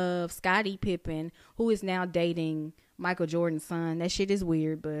ex-wife of Scottie Pippen, who is now dating Michael Jordan's son. That shit is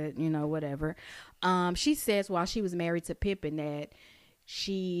weird, but whatever. She says while she was married to Pippen that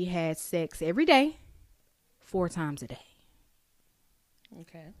she had sex every day, 4 times a day.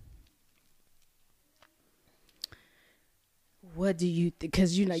 Okay. What do you think?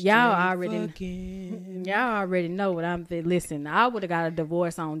 Because y'all already know what I'm thinking. Listen, I would have got a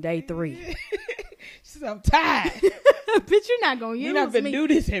divorce on day 3. I'm tired. Bitch, you're not gonna use me. You're not gonna do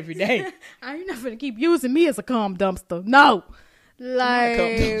this every day. You're not gonna keep using me as a cum dumpster. No, like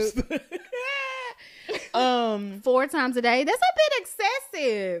 4 times a day. That's a bit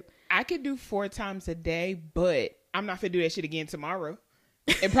excessive. I could do 4 times a day, but I'm not gonna do that shit again tomorrow,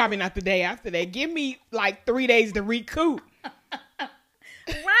 and probably not the day after that. Give me like 3 days to recoup.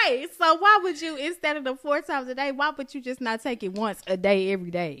 Right. So why would you, instead of the 4 times a day, why would you just not take it once a day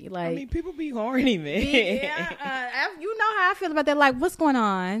every day? Like, I mean, people be horny, man. Yeah, you know how I feel about that. Like, what's going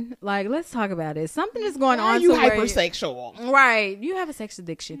on? Like, let's talk about it. Something is going on. You hypersexual, right? You have a sex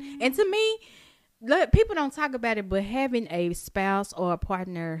addiction, and to me, people don't talk about it, but having a spouse or a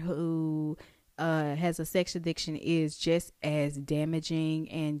partner who has a sex addiction is just as damaging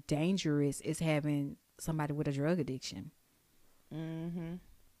and dangerous as having somebody with a drug addiction. Mm-hmm.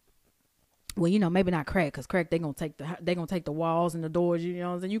 Well, maybe not crack, because crack they gonna take the walls and the doors. You know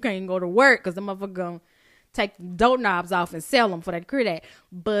what I'm saying? You can't even go to work because the motherfucker gonna take the door knobs off and sell them for that credit.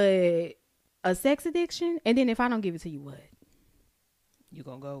 But a sex addiction, and then if I don't give it to you, what? You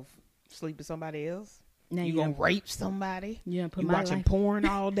gonna go sleep with somebody else? Now you gonna rape somebody? You watching porn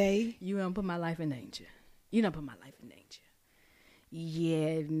all day? You gonna put my life in danger? You don't put my life in danger.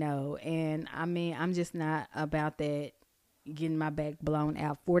 Yeah, no, and I mean I'm just not about that. Getting my back blown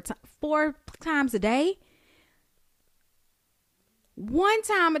out 4 times a day. 1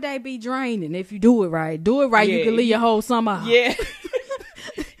 time a day be draining if you do it right. Yeah, you can leave your whole summer out. Yeah.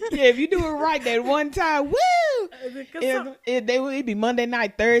 Yeah, if you do it right that one time, woo! It'd be Monday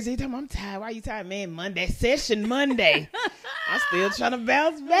night, Thursday. I'm tired. Why you tired, man? Monday session, Monday. I'm still trying to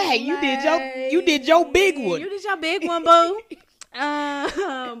bounce back. You did your big one. You did your big one, boo.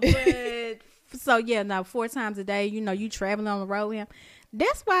 But so yeah, now 4 times a day, you traveling on the road with him.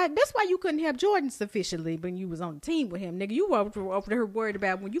 That's why you couldn't help Jordan sufficiently when you was on the team with him, nigga. You were over there worried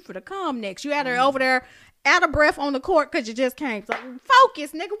about when you for the come next. You had her over there out of breath on the court because you just came. So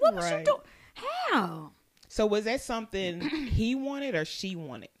focus, nigga. What was you doing? How? So was that something he wanted or she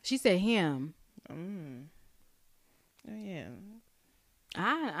wanted? She said him. Oh yeah.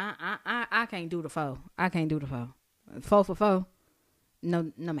 I can't do the 4. I can't do the 4. 4 for 4.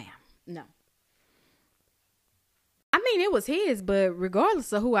 No, ma'am. No. I mean, it was his, but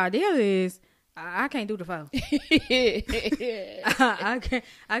regardless of who our deal is, I can't do the phone. I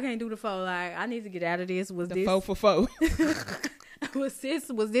can't do the phone. Like, I need to get out of this. Was the this 4 for 4?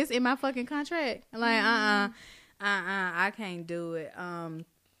 was this in my fucking contract? Like, I can't do it.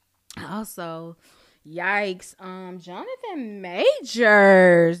 Also, yikes. Jonathan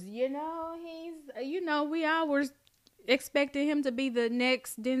Majors. We all were expecting him to be the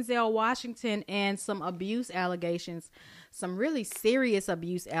next Denzel Washington, and some abuse allegations, some really serious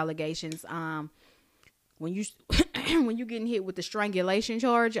abuse allegations. When you when you getting hit with the strangulation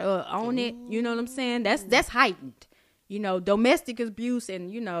charge on it, you know what I'm saying? That's heightened. Domestic abuse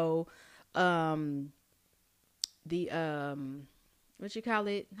and what you call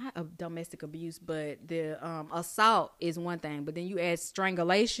it? Not a domestic abuse, but the assault is one thing. But then you add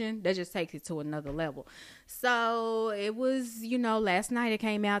strangulation, that just takes it to another level. So it was, last night it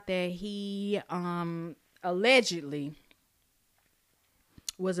came out that he allegedly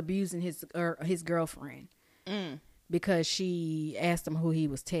was abusing his girlfriend because she asked him who he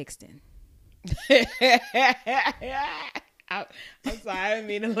was texting. I'm sorry, I didn't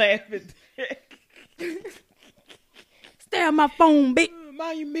mean to laugh at that. Stay on my phone, bitch.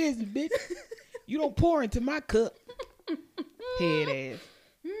 Mind your business, bitch. You don't pour into my cup. Head ass.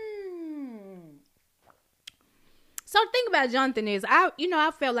 So the thing about Jonathan is,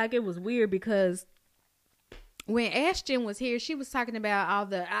 I felt like it was weird because when Ashton was here, she was talking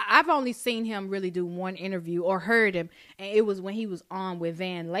about I've only seen him really do one interview or heard him, and it was when he was on with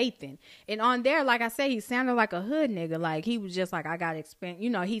Van Lathan. And on there, like I said, he sounded like a hood nigga. Like, he was just like, I got to expand.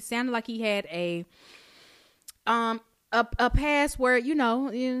 He sounded like he had a past where,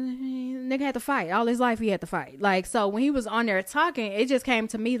 nigga had to fight. All his life he had to fight. Like, so when he was on there talking, it just came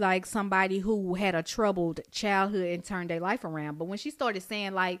to me like somebody who had a troubled childhood and turned their life around. But when she started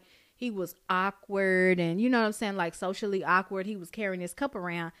saying, like, he was awkward and, like socially awkward, he was carrying his cup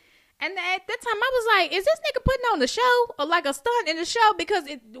around. And at that time, I was like, is this nigga putting on the show or like a stunt in the show? Because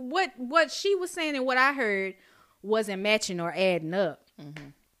what she was saying and what I heard wasn't matching or adding up. Mm-hmm.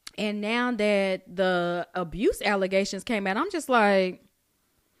 And now that the abuse allegations came out, I'm just like,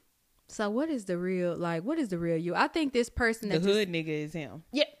 so what is the real you? I think this person the hood nigga is him.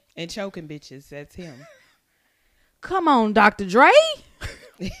 Yeah. And choking bitches, that's him. Come on, Dr. Dre.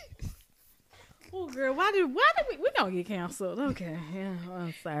 Oh, girl, why did we don't get canceled? Okay, yeah,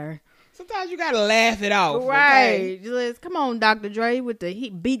 I'm sorry. Sometimes you gotta laugh it off, right? Okay? Come on, Dr. Dre with the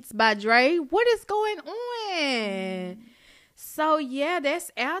Beats by Dre. What is going on? So yeah,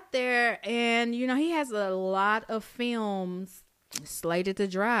 that's out there, and he has a lot of films slated to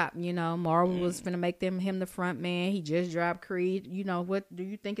drop. Marvel was finna make him the front man. He just dropped Creed. What do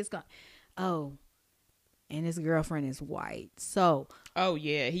you think it's going? Oh, and his girlfriend is white. So. Oh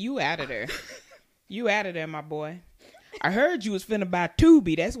yeah, you out of there. You out of there, my boy. I heard you was finna buy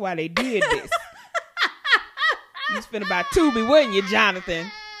Tubi. That's why they did this. You was finna buy Tubi, wasn't you, Jonathan?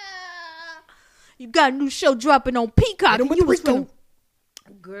 You got a new show dropping on Peacock. And you was finna...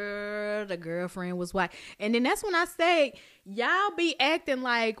 Girl, the girlfriend was white. And then that's when I say, y'all be acting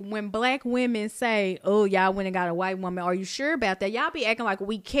like when black women say, oh, y'all went and got a white woman. Are you sure about that? Y'all be acting like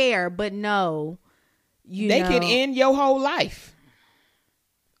we care, but no. They could end your whole life.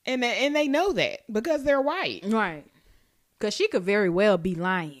 And they know that because they're white. Right. Because she could very well be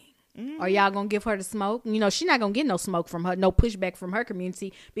lying. Mm-hmm. Are y'all going to give her the smoke? She's not going to get no smoke from her, no pushback from her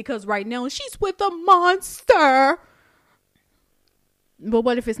community because right now she's with a monster. But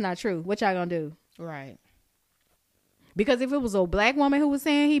what if it's not true? What y'all going to do? Right. Because if it was a black woman who was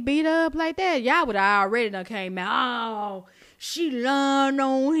saying he beat her up like that, y'all would have already done came out. Oh, she lying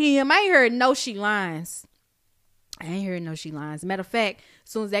on him. I ain't heard no she lies. Matter of fact,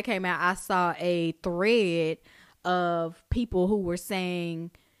 as soon as that came out, I saw a thread of people who were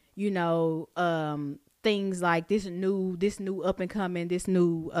saying, things like this new up and coming, this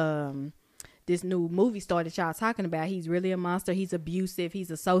new movie star that y'all talking about. He's really a monster. He's abusive. He's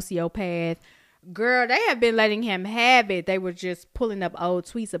a sociopath. Girl, they have been letting him have it. They were just pulling up old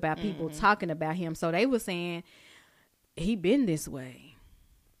tweets about people talking about him. So they were saying he been this way.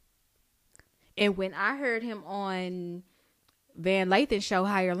 And when I heard him on Van Lathan's show,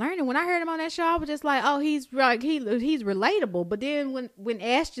 Higher Learning, when I heard him on that show, I was just like, oh, he's relatable. But then when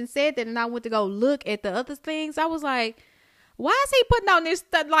Ashton said that and I went to go look at the other things, I was like, why is he putting on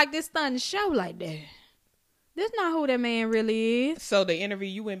this stunning show like that? That's not who that man really is. So the interview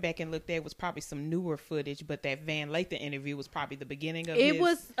you went back and looked at was probably some newer footage, but that Van Lathan interview was probably the beginning of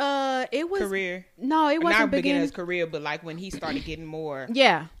his career. No, it wasn't not beginning of his career, but like when he started getting more.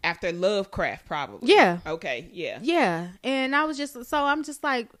 Yeah. After Lovecraft, probably. Yeah. Okay. Yeah. Yeah, and I'm just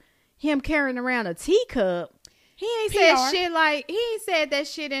like him carrying around a teacup. He ain't PR. said shit like he ain't said that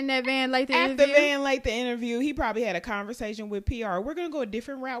shit in that Van Lathan After interview. Van Lathan interview, he probably had a conversation with PR. We're gonna go a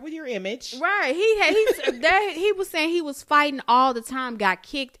different route with your image. Right. He was saying he was fighting all the time, got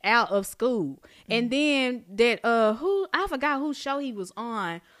kicked out of school. And then that I forgot whose show he was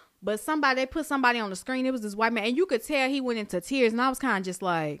on, but they put somebody on the screen. It was this white man, and you could tell he went into tears, and I was kind of just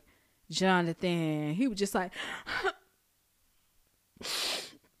like, Jonathan. He was just like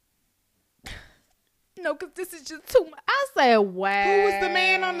no, because this is just too much. I said, wow. Who was the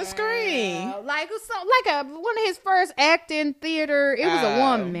man on the screen? Like one of his first acting theater. It was a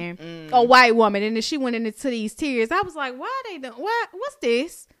woman, a white woman, and then she went into these tears. I was like, why are they doing? What's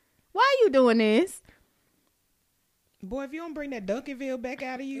this? Why are you doing this? Boy, if you don't bring that Duncanville back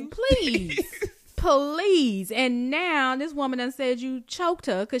out of you, please, please. And now this woman done said you choked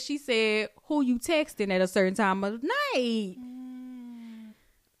her because she said who you texting at a certain time of night.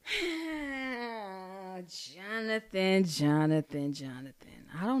 Jonathan.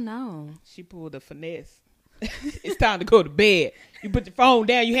 I don't know. She pulled a finesse. It's time to go to bed. You put your phone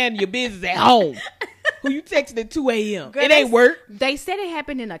down. You handle your business at home. Who you texting at 2 a.m.? It ain't work. They said it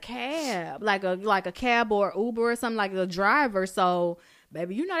happened in a cab, like a cab or Uber or something, like a driver. So,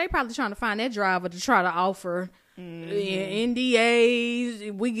 baby, you know they probably trying to find that driver to try to offer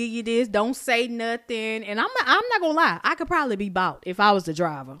NDAs. We give you this. Don't say nothing. And I'm not gonna lie. I could probably be bought if I was the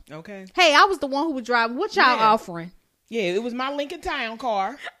driver. Okay. Hey, I was the one who was driving. What y'all offering? Yeah, it was my Lincoln Town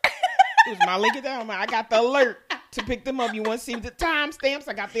car. It was my Lincoln Town. I got the alert to pick them up. You want to see the timestamps?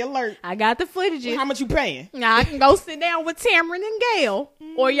 I got the alert. I got the footage. Well, how much you paying? Now I can go sit down with Tamron and Gail,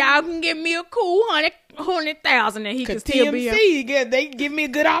 or y'all can give me a cool 100,000, and he can still be. TMC, they give me a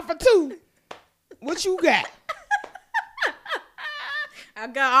good offer too. What you got?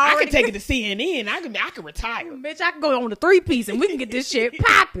 I can take it to CNN. I can retire. Bitch, I can go on the 3-piece and we can get this shit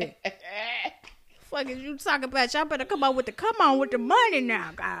popping. Fuck is you talking about? Y'all better come on with the money now.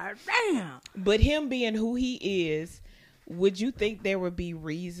 God damn. But him being who he is, would you think there would be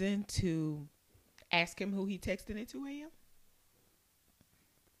reason to ask him who he texted at 2 a.m.?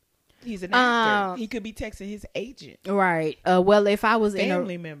 He's an actor. He could be texting his agent. Right. Well, if I was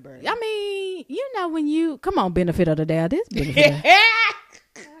family member. I mean, you know, when you come on, benefit of the doubt. This benefit. I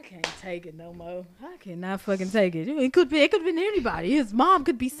can't take it no more. I cannot fucking take it. It could have been anybody. His mom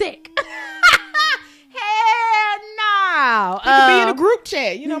could be sick. Hell no. He could be in a group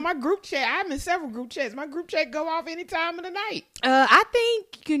chat. You know, my group chat. I'm in several group chats. My group chat go off any time of the night. I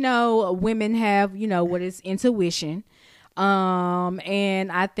think, you know, women have, you know, what is intuition.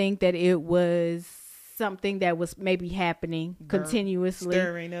 And I think that it was something that was maybe happening continuously.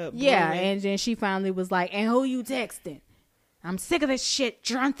 Stirring up. Yeah. Brewing. And then she finally was like, and who you texting? I'm sick of this shit,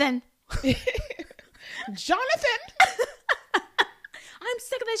 Jonathan. Jonathan? I'm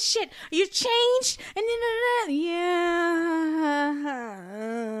sick of this shit. You changed? And then, yeah.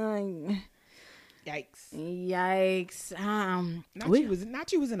 Yikes.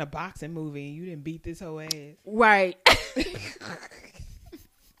 Not you was in a boxing movie and you didn't beat this whole ass. Right.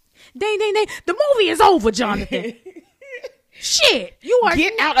 Dang. The movie is over, Jonathan. Shit.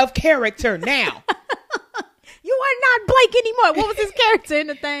 Get out of character now. You are not Blake anymore. What was his character in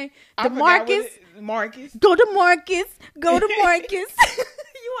the thing? Marcus. Go to Marcus. You are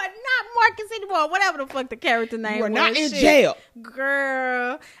not Marcus anymore. Whatever the fuck the character name was. You are not in jail.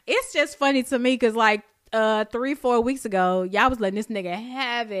 Girl. It's just funny to me because like 3-4 weeks ago, y'all was letting this nigga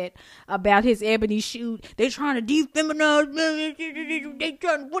have it about his ebony shoot. They trying to defeminize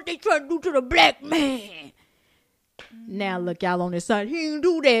what they trying to do to the black man. Now look, y'all on this side. He didn't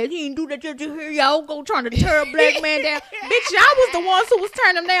do that. Just to hear y'all go trying to tear a black man down. Bitch, y'all was the ones who was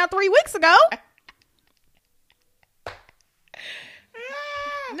turning him down 3 weeks ago.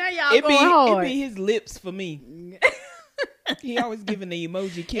 Now y'all going hard. It be his lips for me. He always giving the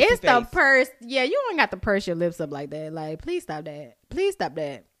emoji kiss. It's the purse. Yeah, you ain't got to purse your lips up like that. Like, please stop that.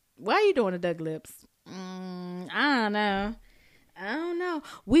 Why are you doing the duck lips? I don't know.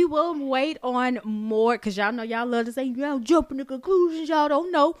 We will wait on more because y'all know y'all love to say y'all jumping to conclusions. Y'all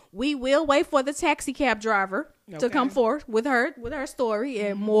don't know. We will wait for the taxi cab driver to come forth with her story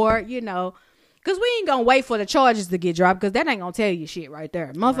and more. You know, because we ain't gonna wait for the charges to get dropped because that ain't gonna tell you shit right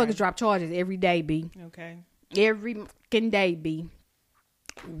there. Motherfuckers drop charges every day, B. Okay. Every fucking day, B.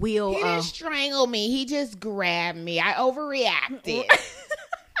 He didn't strangle me. He just grabbed me. I overreacted.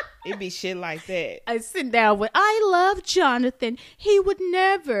 It'd be shit like that. I sit down with, I love Jonathan. He would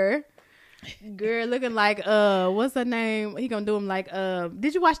never. Girl, looking like, what's her name? He gonna do him like,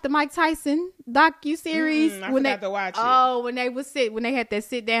 did you watch the Mike Tyson docu-series? I forgot to watch it. Oh, when they had that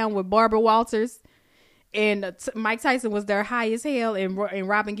sit down with Barbara Walters and Mike Tyson was there high as hell and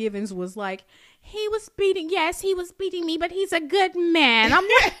Robin Givens was like, he was beating me, but he's a good man. I'm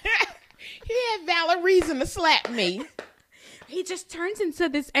like, he had valid reason to slap me. He just turns into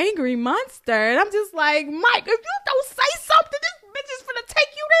this angry monster. And I'm just like, Mike, if you don't say something, this bitch is finna take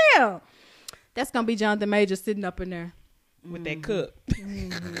you down. That's gonna be Jonathan Major sitting up in there with that cup.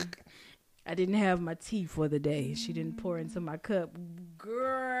 I didn't have my tea for the day. She didn't pour into my cup.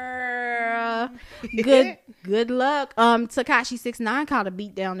 Girl. Good luck. Tekashi 6ix9ine caught a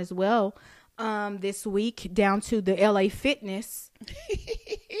beat down as well this week down to the LA Fitness.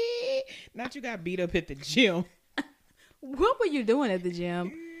 Not you got beat up at the gym. What were you doing at the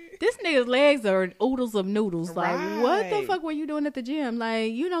gym? This nigga's legs are oodles of noodles. Like, what the fuck were you doing at the gym?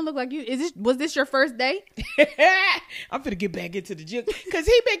 Like, you don't look like you. Was this your first day? I'm finna get back into the gym because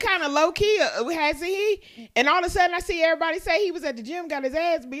he been kind of low key, hasn't he? And all of a sudden, I see everybody say he was at the gym, got his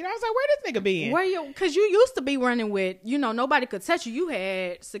ass beat. I was like, where this nigga been? Where you? Because you used to be running with, nobody could touch you. You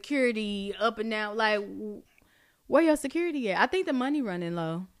had security up and down. Like, where your security at? I think the money running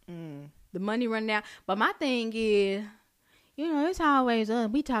low. The money running out. But my thing is, it's always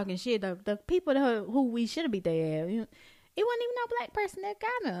we talking shit. The people who we should have beat their ass. It wasn't even no black person that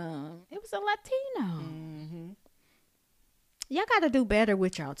got them. It was a Latino. Mm-hmm. Y'all got to do better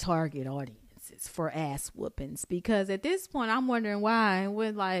with y'all target audiences for ass whoopings, because at this point I'm wondering why.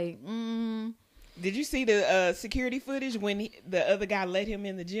 We're like, Did you see the security footage when the other guy let him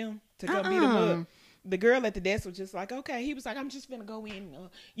in the gym to come beat him up? The girl at the desk was just like, okay. He was like, I'm just finna go in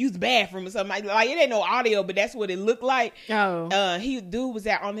and use the bathroom or something. Like, it ain't no audio, but that's what it looked like. Dude was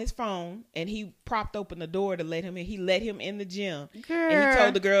out on his phone, and he propped open the door to let him in. He let him in the gym. Girl. And he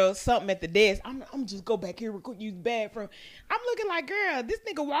told the girl something at the desk. I'm just go back here and use the bathroom. I'm looking like, girl, this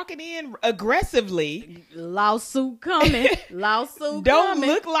nigga walking in aggressively. Lawsuit coming. Don't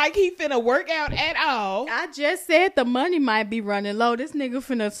look like he finna work out at all. I just said the money might be running low. This nigga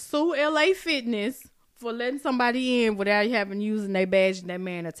finna sue LA Fitness for letting somebody in without using their badge, and that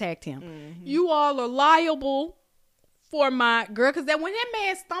man attacked him. Mm-hmm. You all are liable for my girl, because when that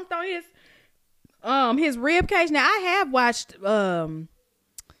man stomped on his rib cage. Now I have watched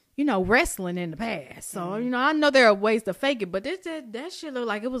wrestling in the past, so I know there are ways to fake it, but that shit looked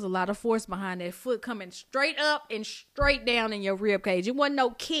like it was a lot of force behind that foot coming straight up and straight down in your rib cage. It wasn't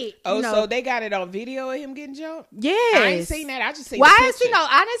no kick. So they got it on video of him getting jumped? Yes. I ain't seen that. I just seen the picture.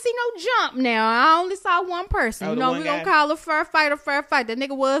 I didn't see no jump. Now I only saw one person. We gonna call a fair fight. That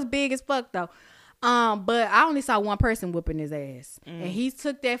nigga was big as fuck though. But I only saw one person whooping his ass, and he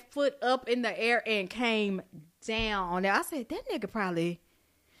took that foot up in the air and came down on there. I said, that nigga probably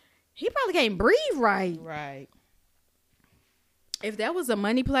can't breathe right. Right. If that was a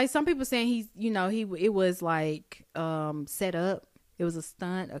money play, some people saying it was like set up. It was a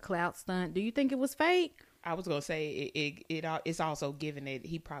stunt, a clout stunt. Do you think it was fake? I was gonna say it's also given that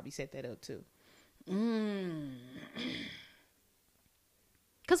he probably set that up too.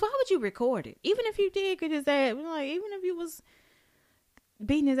 Because why would you record it? Even if you did get his ass, even if you was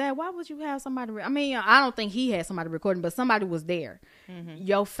beating his ass, why would you have somebody? I don't think he had somebody recording, but somebody was there. Mm-hmm.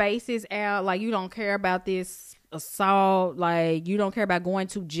 Your face is out. Like, you don't care about this assault. Like, you don't care about going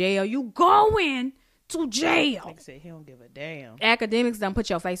to jail. You going to jail. Like I said, he don't give a damn. Academics don't put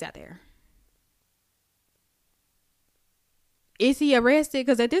your face out there. Is he arrested?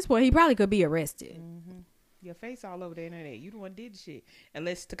 Because at this point, he probably could be arrested. Mm-hmm. Your face all over the internet. You the one did the shit.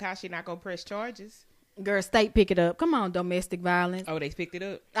 Unless Tekashi not gonna press charges. Girl, state pick it up. Come on, domestic violence. Oh, they picked it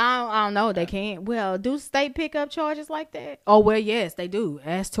up? I don't know. They can't. Well, do state pick up charges like that? Oh, well, yes, they do.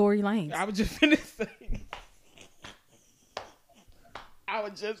 Ask Tory Lanez. I was just gonna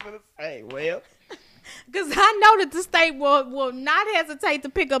say, well. Because I know that the state will not hesitate to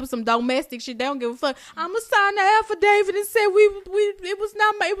pick up some domestic shit. They don't give a fuck. I'm going to sign the affidavit and say it was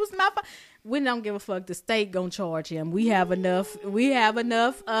not my fault. We don't give a fuck. The state gonna charge him. We have enough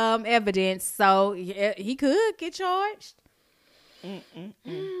evidence, so he could get charged.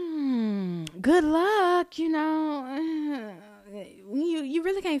 Good luck. You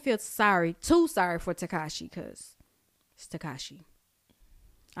really can't feel too sorry for Tekashi, because it's Tekashi.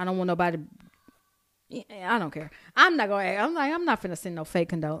 I don't want nobody. I don't care. I'm not gonna. I'm not finna send no fake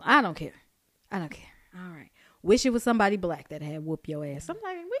condole. I don't care. All right. Wish it was somebody black that had whoop your ass. I'm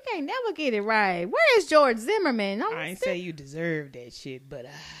like, we can't never get it right. Where is George Zimmerman? I ain't say you deserve that shit, but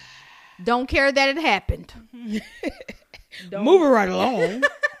don't care that it happened. Moving right along.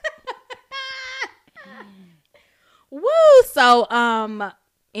 Woo! So,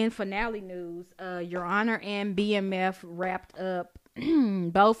 in finale news, Your Honor and BMF wrapped up.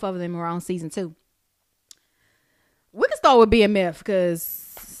 Both of them were on season 2. We can start with BMF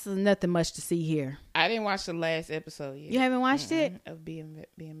because It's nothing much to see here. I didn't watch the last episode yet. You haven't watched it? Of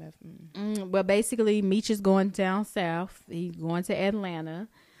BMF. Well, basically, Meech is going down south. He's going to Atlanta.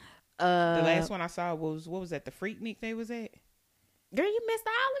 The last one I saw was, what was that? The Freaknik they was at? Girl, you missed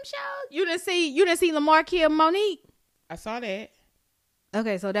all them shows. You didn't see Lamar kill Monique? I saw that.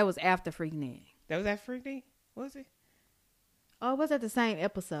 Okay, so that was after Freaknik. That was at Freaknik? Was it? Oh, was that the same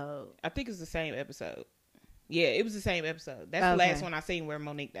episode? I think it's the same episode. Yeah, it was the same episode. That's the last one I seen where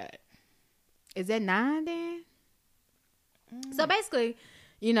Monique died. Is that 9 then? So basically,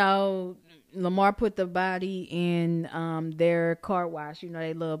 you know, Lamar put the body in their car wash. You know,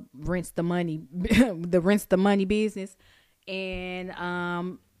 they love rinse the money business.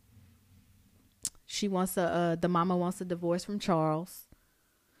 And she wants the mama wants a divorce from Charles.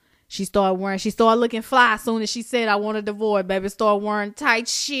 She started looking fly as soon as she said, I want a divorce, baby. Started wearing tight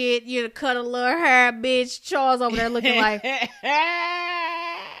shit. You know, cut a little hair, bitch. Charles over there looking like,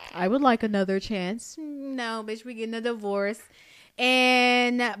 I would like another chance. No, bitch, we getting a divorce.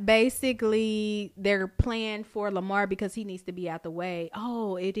 And basically, they're playing for Lamar because he needs to be out the way.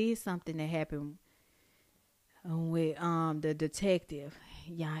 Oh, it is something that happened with the detective.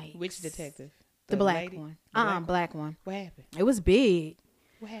 Yikes. Which detective? The black one. Black one. What happened? It was big.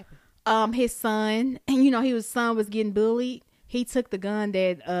 What happened? His son, and you know, his son was getting bullied. He took the gun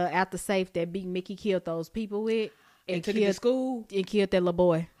that out the safe that Big Mickey killed those people with, and took it to school and killed that little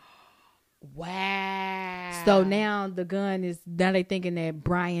boy. Wow. So now the gun is, now they thinking that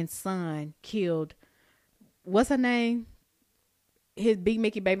Brian's son killed, what's her name? His Big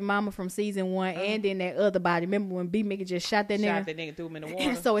Mickey baby mama from season 1, and then that other body. Remember when Big Mickey just shot that nigga? Shot that nigga, threw him in the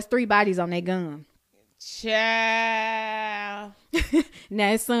water. So it's 3 bodies on that gun. Child. Now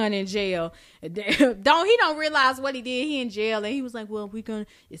his son in jail. He don't realize what he did. He in jail, and he was like, well,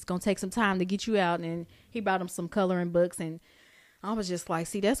 it's gonna take some time to get you out. And he brought him some coloring books, and I was just like,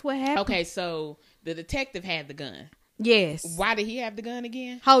 see, that's what happened. Okay, so the detective had the gun. Yes. Why did he have the gun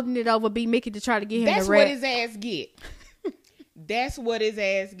again? Holding it over B. Mickey to try to get him. That's what his ass get. That's what his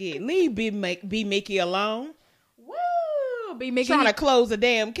ass get. Leave B. Mickey alone. Woo! B. Mickey trying to close a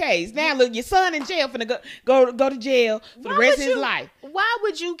damn case. Now look, your son in jail finna go to jail for the rest of his life. Why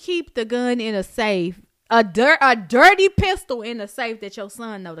would you keep the gun in a safe? A dirty pistol in a safe that your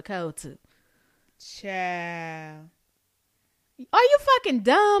son know the code to? Child. Are you fucking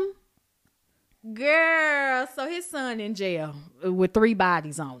dumb? Girl, so his son in jail with 3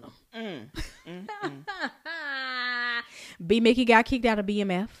 bodies on him. B. Mickey got kicked out of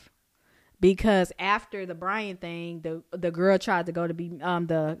BMF because after the Brian thing, the girl tried to go to be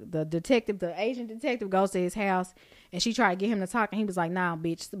the detective, the Asian detective goes to his house and she tried to get him to talk and he was like, nah,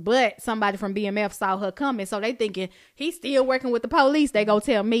 bitch. But somebody from BMF saw her coming, so they thinking he's still working with the police. They go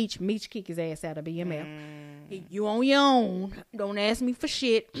tell Meech kick his ass out of BMF. You on your own. Don't ask me for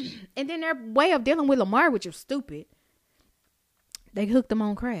shit. And then their way of dealing with Lamar, which is stupid, they hooked him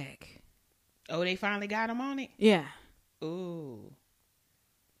on crack. Oh, they finally got him on it? Yeah. Ooh.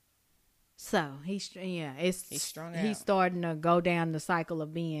 So he's strung out. He's starting to go down the cycle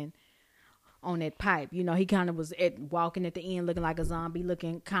of being on that pipe. You know, he kind of was walking at the end looking like a zombie,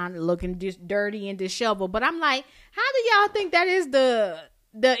 looking just dirty and disheveled. But I'm like, how do y'all think that is the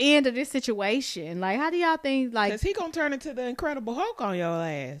end of this situation? Like, how do y'all think, like, because he gonna turn into the Incredible Hulk on your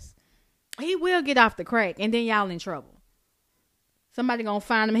ass. He will get off the crack and then y'all in trouble. Somebody gonna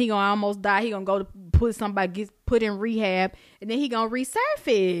find him. He gonna almost die. He gonna go to get put in rehab, and then he gonna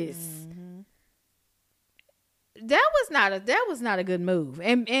resurface. Mm-hmm. That was not a good move.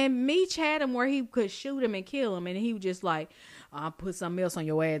 And Meech had him where he could shoot him and kill him, and he was just like, I'll put something else on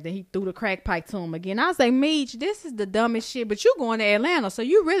your ass. Then he threw the crack pipe to him again. I was like, Meech, this is the dumbest shit. But you going to Atlanta, so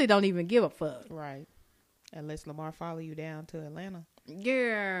you really don't even give a fuck, right? Unless Lamar follow you down to Atlanta.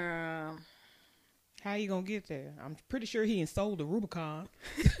 Yeah. How you gonna get there? I'm pretty sure he sold the Rubicon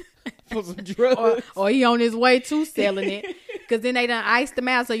for some drugs. Or he on his way to selling it. Because then they done iced him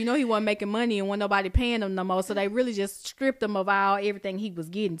out, so you know he wasn't making money and wasn't nobody paying him no more. So they really just stripped him of everything he was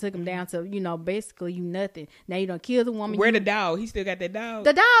getting, took him down to, you know, basically you nothing. Now you done killed the woman. Where the dog? He still got that dog?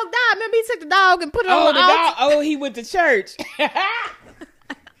 The dog died. Remember he took the dog and put it on the dog. Oh, he went to church.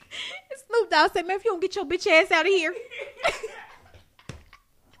 Snoop Dogg said, man, if you don't get your bitch ass out of here.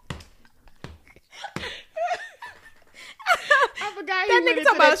 I forgot that nigga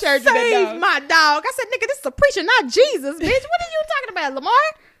talking about church save my dog. I said, nigga, this is a preacher, not Jesus, bitch. What are you talking about, Lamar?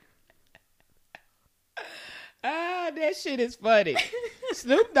 That shit is funny.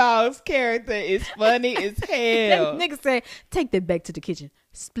 Snoop Dogg's character is funny as hell. That nigga said, take that back to the kitchen.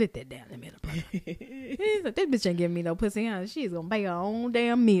 Split that down the middle, brother. He's like, this bitch ain't giving me no pussy, huh? She's gonna pay her own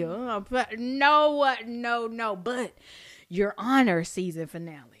damn meal. No. But Your Honor season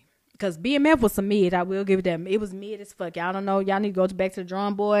finale. Because BMF was some mid. I will give it them. It was mid as fuck. I don't know. Y'all need to go back to the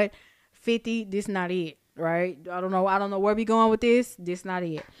drawing board. 50. This not it. Right? I don't know where we going with this. This not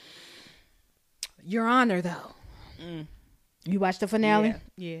it. Your Honor though. You watched the finale?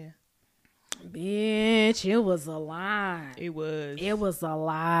 Yeah. Bitch, it was a lot. It was a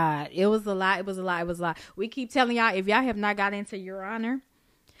lot. We keep telling y'all, if y'all have not got into Your Honor,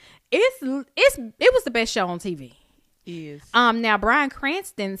 it was the best show on TV. Is. Now Bryan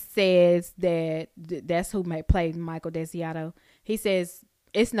Cranston says that's who played Michael Desiato. He says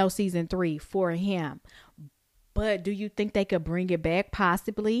it's no season 3 for him. But do you think they could bring it back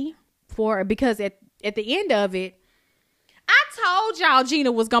possibly because at the end of it, I told y'all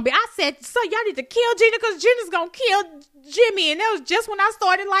Gina was gonna be. I said, so y'all need to kill Gina because Gina's gonna kill Jimmy, and that was just when I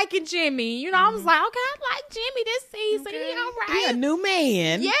started liking Jimmy. You know, I was like, okay, I like Jimmy this season. Okay. He all right. He a new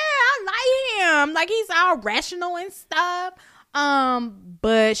man. Yeah, I like him. Like he's all rational and stuff.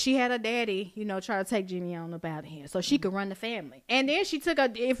 But she had her daddy, try to take Jimmy on up out of here so she could run the family. And then she took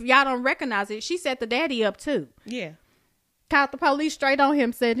if y'all don't recognize it, she set the daddy up too. Yeah. Called the police straight on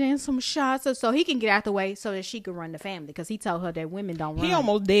him, said in some shots so he can get out the way so that she can run the family because he told her that women don't run. He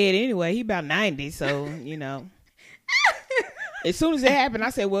almost dead anyway. He about 90, so as soon as it happened, I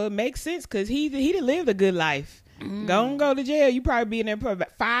said, well, it makes sense because he done lived a good life. Go to jail. You probably be in there for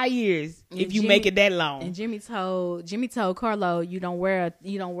about 5 years if you make it that long. And Jimmy told Carlo, you don't wear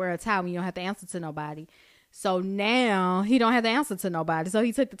a tie when you don't have to answer to nobody. So now he don't have to answer to nobody. So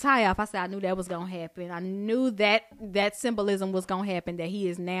he took the tie off. I said, I knew that was going to happen. I knew that symbolism was going to happen, that he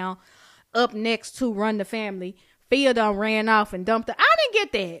is now up next to run the family. Phil done ran off and dumped her. I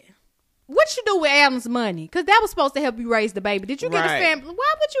didn't get that. What you do with Adam's money? Because that was supposed to help you raise the baby. Did you get a family?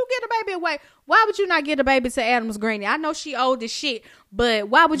 Why would you get a baby away? Why would you not get a baby to Adam's granny? I know she old as shit, but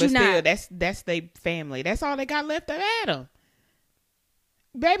why would you not? That's their family. That's all they got left of Adam.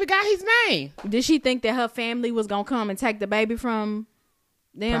 Baby got his name. Did she think that her family was gonna come and take the baby from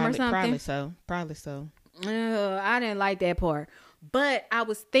them or something? Probably so. I didn't like that part, but I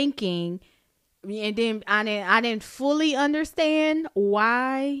was thinking, and then I didn't fully understand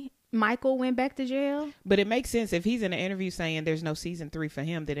why Michael went back to jail. But it makes sense if he's in an interview saying there's no season 3 for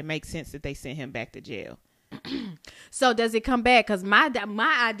him. That it makes sense that they sent him back to jail. So does it come back? Because my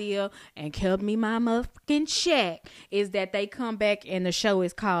idea, and kept me my motherfucking check, is that they come back and the show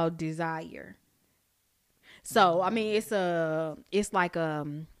is called Desire. So I mean, it's like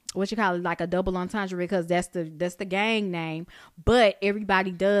what you call it, like a double entendre, because that's the gang name. But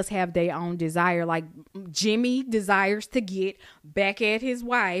everybody does have their own desire. Like Jimmy desires to get back at his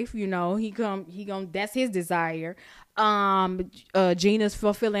wife. That's his desire. Gina's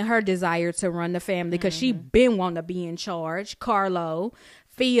fulfilling her desire to run the family because she been wanting to be in charge. Carlo,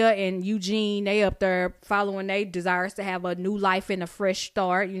 Fia, and Eugene, they up there following their desires to have a new life and a fresh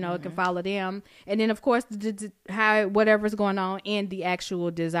start. It can follow them. And then of course whatever's going on in the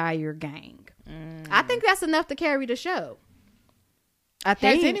actual Desire gang. I think that's enough to carry the show. Has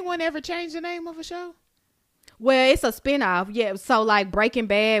anyone ever changed the name of a show? Well, it's a spinoff. Yeah. So like Breaking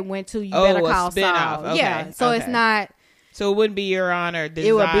Bad went to You Better Call Saul. Okay. Yeah. So it's not. So it wouldn't be Your Honor,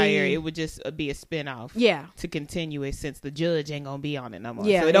 Desire. It would just be a spinoff. Yeah. To continue it since the judge ain't going to be on it no more.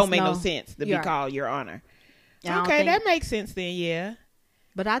 Yeah, so it don't make no sense to be called Your Honor. Okay, that makes sense then, yeah.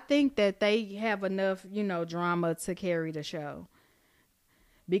 But I think that they have enough, drama to carry the show.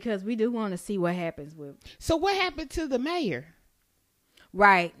 Because we do want to see what happens with. So what happened to the mayor?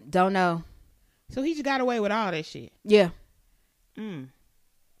 Right. Don't know. So he just got away with all that shit. Yeah. He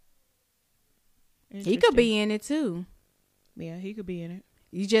could be in it too. Yeah, he could be in it.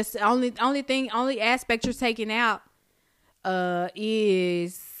 You just only aspect you're taking out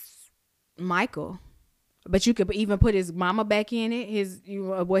is Michael. But you could even put his mama back in it, his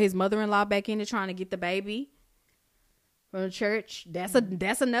mother-in-law back in it, trying to get the baby from the church. That's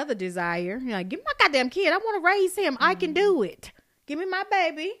another desire. You're like, give me my goddamn kid. I want to raise him. I can do it. Give me my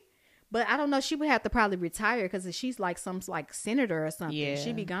baby. But I don't know. She would have to probably retire because she's like some senator or something. Yeah.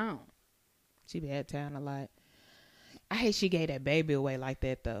 She'd be gone. She be out of town a lot. I hate she gave that baby away like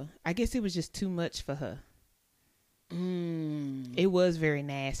that though. I guess it was just too much for her. It was very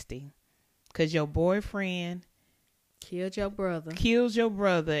nasty. Because your boyfriend kills your brother,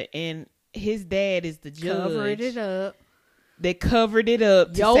 and his dad is the judge. Covered it up. They covered it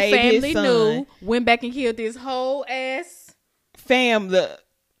up to your save family his son. Knew, went back and killed this whole ass family.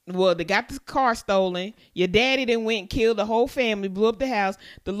 Well, they got the car stolen. Your daddy then went and killed the whole family, blew up the house.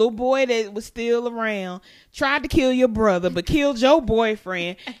 The little boy that was still around tried to kill your brother, but killed your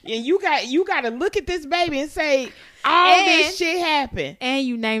boyfriend. And you got to look at this baby and say, this shit happened. And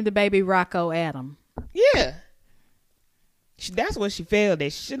you named the baby Rocco Adam. Yeah. That's what she failed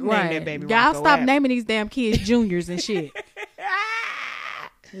at. She shouldn't name that baby Y'all Rocco stop Apple. naming these damn kids juniors and shit.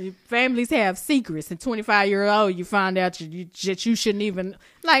 Families have secrets, and 25-year-old, you find out you shouldn't even,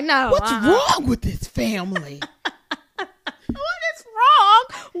 like, no. What's wrong with this family? What is wrong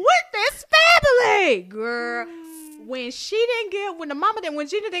with this family, girl? When the mama didn't, when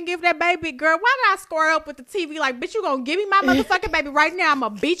Gina didn't give that baby, girl, why did I square up with the TV like, bitch, you gonna give me my motherfucking baby right now? I'm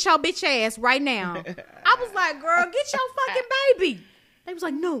gonna beat your bitch ass right now. I was like, girl, get your fucking baby. They was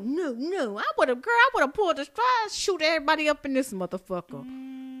like, no. I would have pulled the straws, shoot everybody up in this motherfucker.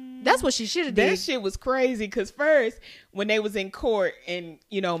 That's what she should have did. That shit was crazy because first, when they was in court and,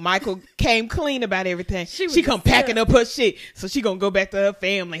 Michael came clean about everything, she come packing up her shit. So she gonna go back to her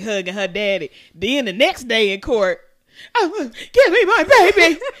family, hugging her daddy. Then the next day in court, oh, give me my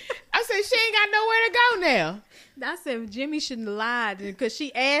baby. I said, she ain't got nowhere to go now. I said, Jimmy shouldn't have lied because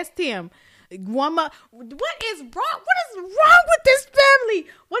she asked him, what is wrong with this family?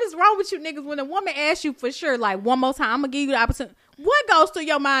 What is wrong with you niggas? When a woman asks you for sure, like, one more time, I'm gonna give you the opportunity. What goes through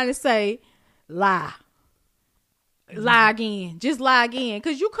your mind to say, lie again, just lie again?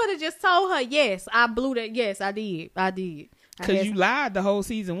 Because you could have just told her, yes, I blew that. Yes, I did. Because you lied the whole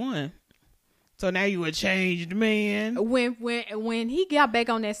season 1. So now you a changed man. When he got back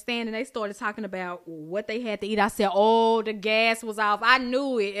on that stand and they started talking about what they had to eat, I said, oh, the gas was off. I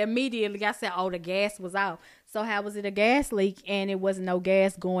knew it immediately. I said, oh, the gas was off. So how was it a gas leak and it wasn't no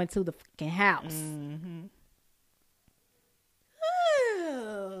gas going to the fucking house? Mm-hmm.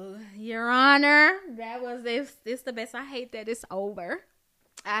 Your Honor, that was this the best. I hate that it's over.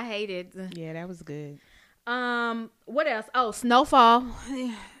 I hate it. Yeah, that was good. What else? Oh, Snowfall.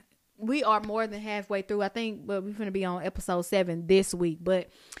 We are more than halfway through. I think, but we're gonna be on episode 7 this week. But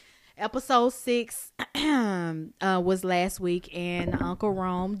episode 6 was last week, and Uncle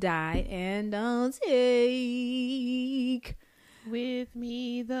Rome died. And don't take with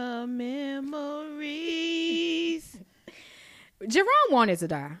me the memories. Jerome wanted to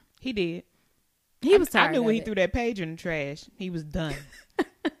die. He did. He was tired. I knew when he threw that page in the trash. He was done.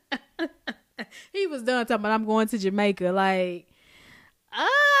 He was done talking about, I'm going to Jamaica. Like,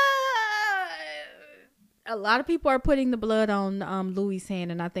 a lot of people are putting the blood on Louis'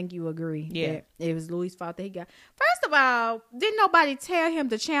 hand, and I think you agree. Yeah, that it was Louis' fault that he got. First of all, didn't nobody tell him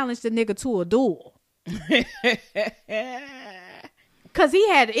to challenge the nigga to a duel? Because he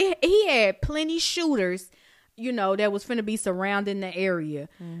had plenty shooters, that was finna be surrounding the area.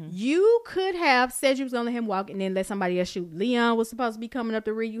 Mm-hmm. You could have said you was gonna let him walk and then let somebody else shoot. Leon was supposed to be coming up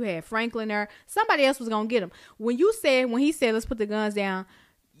the rear. You had Franklin there. Somebody else was gonna get him. When he said, let's put the guns down,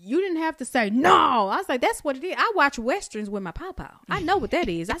 you didn't have to say no. I was like, that's what it is. I watch Westerns with my papa. I know what that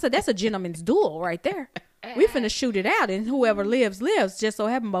is. I said, that's a gentleman's duel right there. We finna shoot it out, and whoever lives. Just so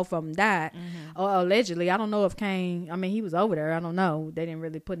happened both of them died. Mm-hmm. Or allegedly. I don't know if Kane, he was over there. I don't know. They didn't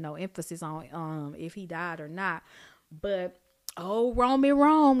really put no emphasis on if he died or not. But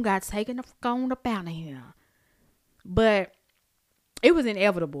Rome got taken the fuck on up out of here. But it was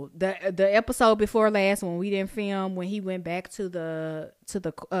inevitable. The episode before last, when we didn't film, when he went back to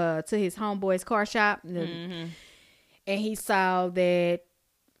his homeboy's car shop, mm-hmm. and he saw that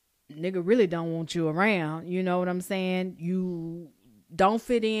nigga really don't want you around. You know what I'm saying? You don't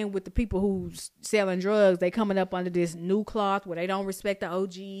fit in with the people who's selling drugs. They coming up under this new cloth where they don't respect the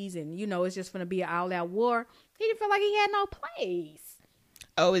OGs, and it's just gonna be an all-out war. He didn't feel like he had no place.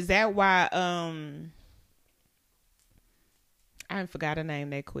 Oh, is that why? I forgot her name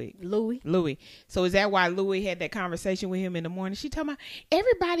that quick. Louis. So is that why Louis had that conversation with him in the morning? She told me,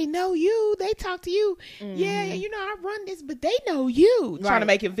 everybody know you. They talk to you. Mm-hmm. Yeah, I run this, but they know you. Right. Trying to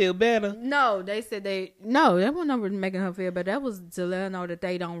make him feel better. No, they said that wasn't never making her feel better. That was to let her know that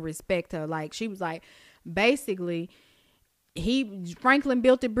they don't respect her. Like, she was like, basically, Franklin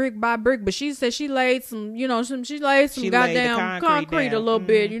built it brick by brick, but she said she laid some goddamn concrete a little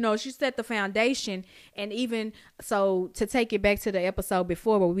bit. She set the foundation. And even so, to take it back to the episode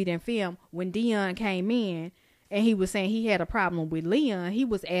before where we didn't film, when Dion came in and he was saying he had a problem with Leon, he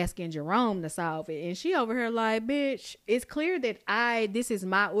was asking Jerome to solve it. And she over here like, bitch, it's clear that this is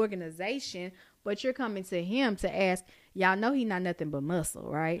my organization, but you're coming to him to ask. Y'all know he not nothing but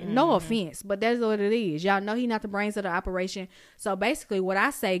muscle, right? Mm-hmm. No offense, but that's what it is. Y'all know he not the brains of the operation. So basically what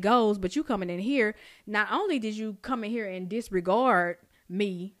I say goes, but you coming in here, not only did you come in here and disregard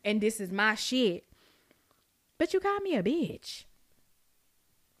me and this is my shit, but you called me a bitch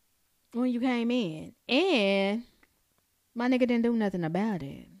when you came in. And my nigga didn't do nothing about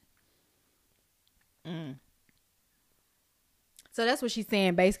it. So that's what she's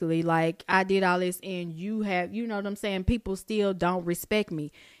saying, basically. Like, I did all this and you have, you know what I'm saying? People still don't respect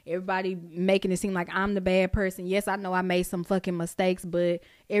me. Everybody making it seem like I'm the bad person. Yes, I know I made some fucking mistakes, but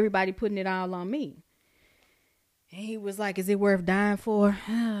everybody putting it all on me. And he was like, is it worth dying for?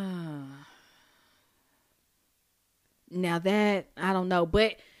 Now that, I don't know.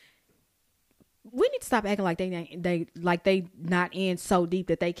 But we need to stop acting like they not in so deep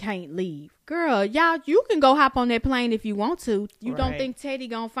that they can't leave. Girl, y'all, you can go hop on that plane if you want to. You don't think Teddy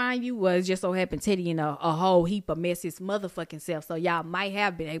gonna find you? Well, it just so happened Teddy in a whole heap of mess his motherfucking self. So y'all might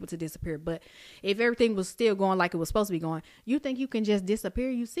have been able to disappear. But if everything was still going like it was supposed to be going, you think you can just disappear?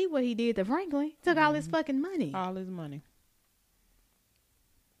 You see what he did to Franklin? Took all his fucking money. All his money.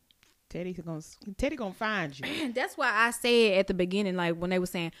 Teddy gonna find you. That's why I said at the beginning, like when they were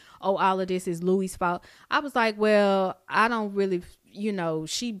saying, oh, all of this is Louis' fault. I was like, well, I don't really, you know,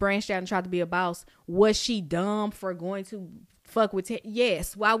 she branched out and tried to be a boss. Was she dumb for going to fuck with Teddy?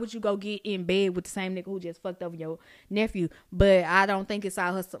 Yes. Why would you go get in bed with the same nigga who just fucked over your nephew? But I don't think it's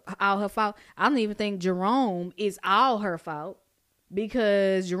all her fault. I don't even think Jerome is all her fault.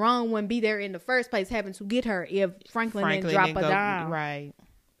 Because Jerome wouldn't be there in the first place having to get her if Franklin didn't drop her down. Right.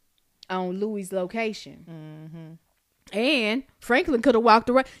 On Louis' location. Mm-hmm. And Franklin could have walked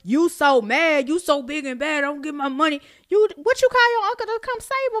around. You so mad. You so big and bad. Don't get my money. What you call your uncle to come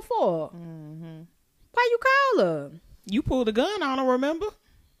save her for? Mm-hmm. Why you call her? You pulled a gun on her, remember?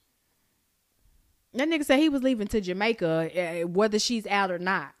 That nigga said he was leaving to Jamaica, whether she's out or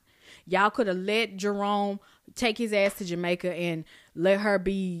not. Y'all could have let Jerome take his ass to Jamaica and let her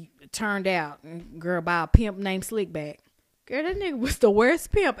be turned out, girl, by a pimp named Slickback. Girl, that nigga was the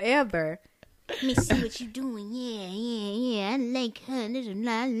worst pimp ever. Let me see what you doing. Yeah. I like her.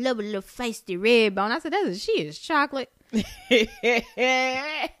 I love a little feisty red bone. I said, she is chocolate. What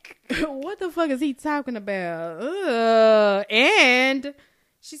the fuck is he talking about? And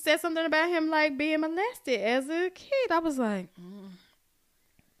she said something about him like being molested as a kid. I was like,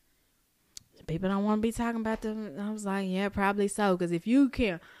 people don't want to be talking about them. I was like, yeah, probably so. Because if you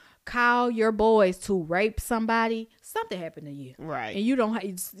can call your boys to rape somebody, something happened to you, right? And you don't,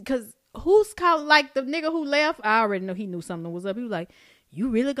 because who's called, like the nigga who left, I already know he knew something was up. He was like, you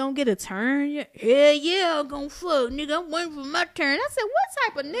really gonna get a turn? Hell yeah, I'm gonna fuck, nigga. I'm waiting for my turn. I said,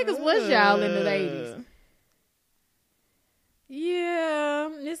 what type of niggas was y'all in the 80s? Yeah,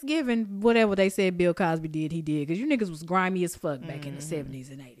 it's given whatever they said Bill Cosby did, he did. Because you niggas was grimy as fuck back in the 70s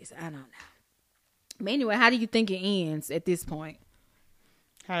and 80s. I don't know. But anyway, how do you think it ends at this point?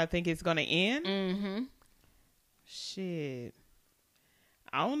 How do I think it's gonna end? Mm-hmm. Shit,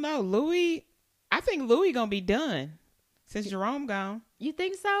 I don't know. I think Louis gonna be done since Jerome gone. You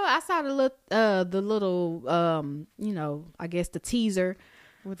think so? I saw the little you know, I guess the teaser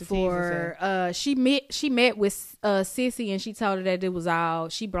what the for teaser she met with Sissy, and she told her that it was all,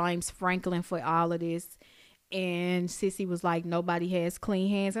 she blames Franklin for all of this. And Sissy was like, nobody has clean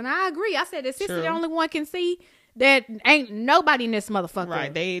hands. And I agree. I said that Sissy the only one can see that ain't nobody in this motherfucker.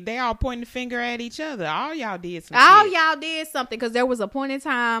 Right. They all pointing the finger at each other. All y'all did something. Y'all did something. Because there was a point in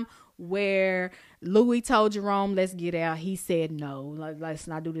time where Louis told Jerome, let's get out. He said no. Let's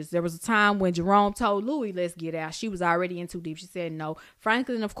not do this. There was a time when Jerome told Louis, let's get out. She was already in too deep. She said no.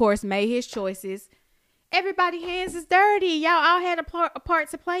 Franklin, of course, made his choices. Everybody's hands is dirty. Y'all all had a part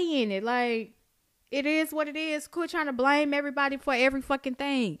to play in it. Like, it is what it is. Quit trying to blame everybody for every fucking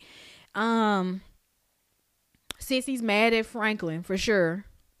thing. Sissy's mad at Franklin for sure,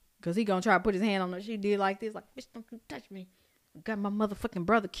 because he gonna try to put his hand on her. She did like this, like, bitch, don't you touch me. Got my motherfucking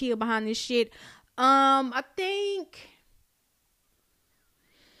brother killed behind this shit. I think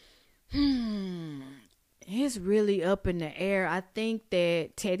it's really up in the air. I think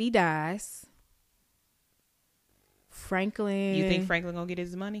that Teddy dies. Franklin. You think Franklin gonna get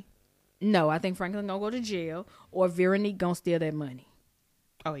his money? No, I think Franklin gonna go to jail, or Veronique gonna steal that money.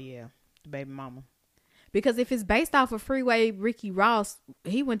 Oh yeah, the baby mama. Because if it's based off of Freeway Ricky Ross,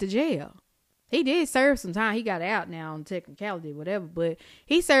 he went to jail. He did serve some time. He got out now on technicality, whatever. But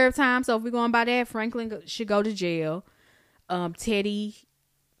he served time. So if we're going by that, Franklin should go to jail. Teddy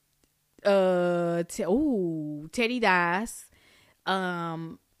dies.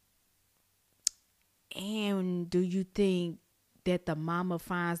 And do you think that the mama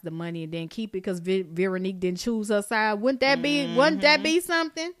finds the money and then keep it because Veronique didn't choose her side? Wouldn't that be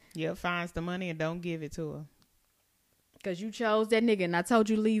something? Yeah, finds the money and don't give it to her. Because you chose that nigga, and I told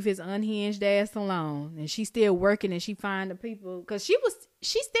you leave his unhinged ass alone. And she's still working, and she find the people. Because she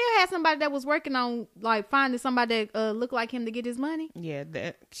still had somebody that was working on, like, finding somebody that looked like him to get his money. Yeah,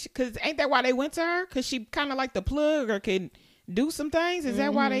 because ain't that why they went to her? Because she kind of like the plug or could do some things? Is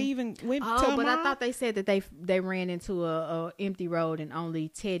that why they even went to Oh, but mom? I thought they said that they ran into a empty road and only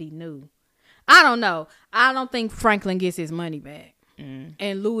Teddy knew. I don't know. I don't think Franklin gets his money back.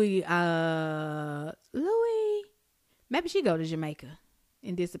 And Louis, maybe she go to Jamaica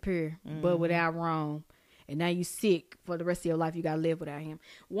and disappear, but without Rome. And now you sick for the rest of your life. You gotta live without him.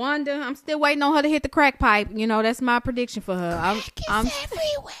 Wanda, I'm still waiting on her to hit the crack pipe. You know, that's my prediction for her. I'm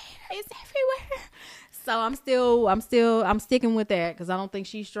everywhere. It's everywhere. So I'm sticking with that because I don't think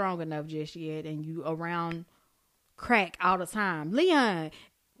she's strong enough just yet. And you around crack all the time, Leon,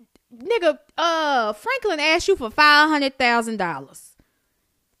 nigga. Franklin asked you for $500,000.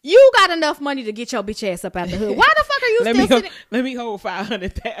 You got enough money to get your bitch ass up out the hood. Why the fuck are you still sitting? Let me hold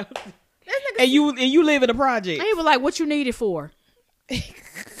 500,000. And you live in a project. And he was like, "What you need it for?"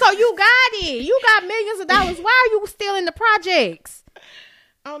 So you got it. You got millions of dollars. Why are you still in the projects?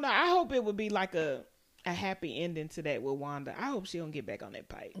 I don't know. I hope it would be like a happy ending to that with Wanda. I hope she don't get back on that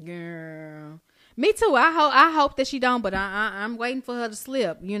pipe. Girl, me too. I hope that she don't. But I'm waiting for her to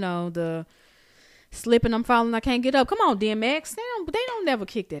slip. You know, the slipping, I'm falling, I can't get up. Come on, DMX. They don't never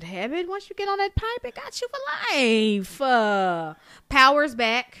kick that habit. Once you get on that pipe, it got you for life. Power's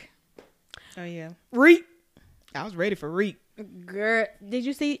back. Oh yeah, Reek. I was ready for Reek. Girl, did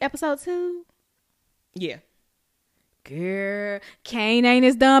you see episode 2? Yeah. Girl, Kane ain't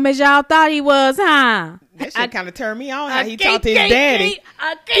as dumb as y'all thought he was, huh? That shit kind of turned me on how he talked to his daddy.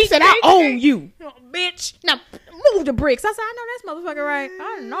 He said, "I own you, bitch." Now move the bricks. I said, "I know that's motherfucker right.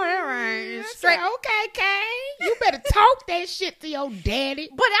 I know that right." I said, "Okay, Kane, you better talk that shit to your daddy."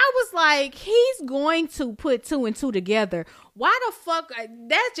 But I was like, he's going to put 2 and 2 together. Why the fuck?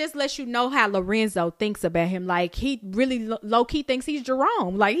 That just lets you know how Lorenzo thinks about him. Like, he really low-key thinks he's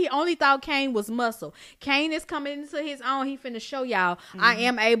Jerome. Like, he only thought Kane was muscle. Kane is coming into his own. He finna show y'all I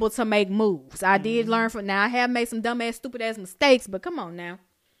am able to make moves. I did learn from now. I have made some dumb-ass, stupid-ass mistakes, but come on now.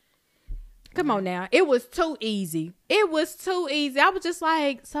 Come on now. It was too easy. I was just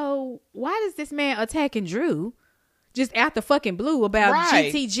like, so why does this man attacking Drew just out the fucking blue about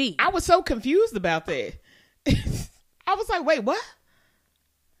GTG? I was so confused about that. I was like, wait, what?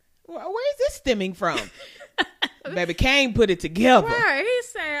 Where is this stemming from? Baby Kane put it together. Right. He's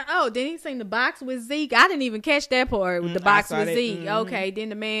saying, oh, then he seen the box with Zeke. I didn't even catch that part with the box with Zeke. Okay. Then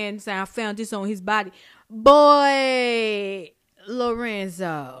the man said, I found this on his body. Boy,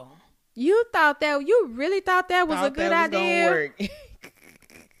 Lorenzo, you really thought that was a good idea? Gonna work.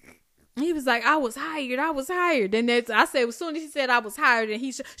 He was like, I was hired. Then I said, as soon as he said I was hired, and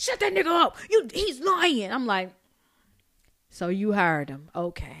he said, shut that nigga up. He's lying. I'm like, so you hired him.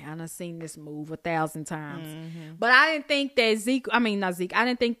 Okay. I done seen this move 1,000 times. But I didn't think that I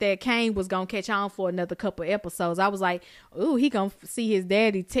didn't think that Kane was going to catch on for another couple episodes. I was like, ooh, he going to see his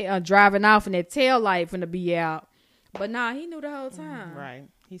daddy driving off and that tail light finna be out. But nah, he knew the whole time. Right.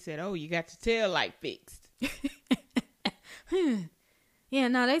 He said, oh, you got your tail light fixed. Yeah,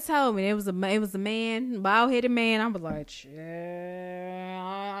 no, they told me it was a man, bald-headed man. I was like,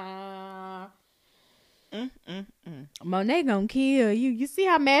 Monet gonna kill you. You see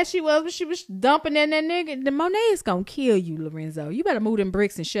how mad she was when she was dumping in that nigga? The Monet is gonna kill you, Lorenzo. You better move them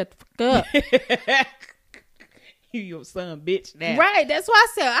bricks and shut the fuck up. You your son, bitch. Now. Right. That's why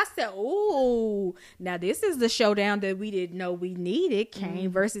I said, ooh. Now this is the showdown that we didn't know we needed. Kane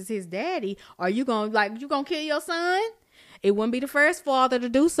versus his daddy. Are you gonna kill your son? It wouldn't be the first father to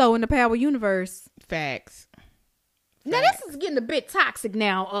do so in the Power universe. Facts. Now this is getting a bit toxic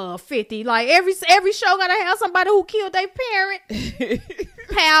now, 50. Like every show gotta have somebody who killed their parent.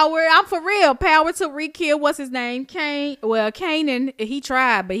 Power, I'm for real. Power to re-kill, what's his name? Kane. Well, Kane, and he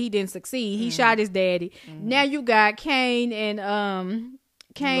tried, but he didn't succeed. He shot his daddy. Now you got Kane and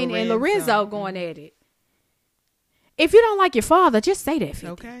Lorenzo going at it. If you don't like your father, just say that, 50.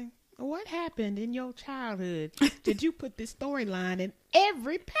 Okay. What happened in your childhood? Did you put this storyline in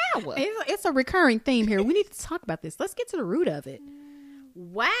every Power? It's a recurring theme here. We need to talk about this. Let's get to the root of it.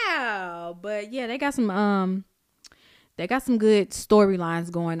 Wow. But yeah, they got some good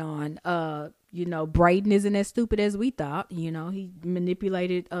storylines going on. Brayden isn't as stupid as we thought. He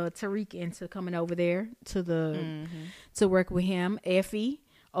manipulated Tariq into coming over there to work with him. Effie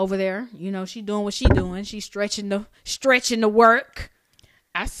over there, she doing what she doing. She's stretching the work.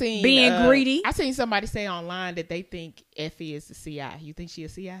 Being greedy. I seen somebody say online that they think Effie is the CI. You think she a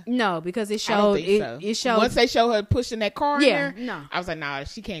CI? No, because it showed. It showed once they show her pushing that car. Yeah, in there, no. I was like, nah,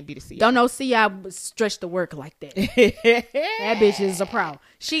 she can't be the CI. Don't know CI stretch the work like that. That bitch is a pro.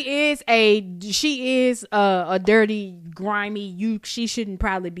 She is a dirty, grimy. She shouldn't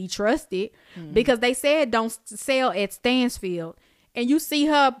probably be trusted because they said don't sell at Stansfield. and you see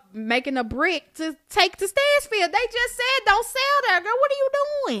her making a brick to take to Stansfield. They just said don't sell there, girl. What are you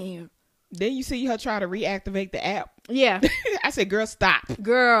doing? Then you see her try to reactivate the app. Yeah. I said, girl, stop.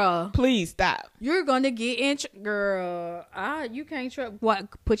 Girl. Please stop. You're going to get in. Girl. You can't trust. What?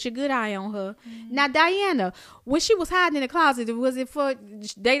 Put your good eye on her. Now, Diana, when she was hiding in the closet, was it for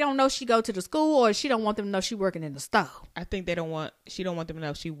they don't know she go to the school, or she don't want them to know she working in the store? I think she don't want them to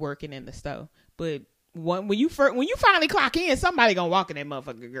know she working in the store. But when you finally clock in, somebody gonna walk in that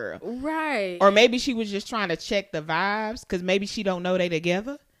motherfucker, girl. Right. Or maybe she was just trying to check the vibes, because maybe she don't know they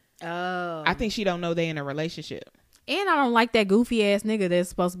together. Oh. I think she don't know they in a relationship. And I don't like that goofy ass nigga that's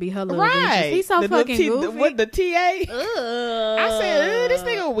supposed to be her little right. He's so fucking goofy. With the TA. I said, this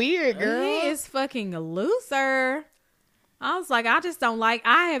nigga weird, girl. He is fucking a loser. I was like,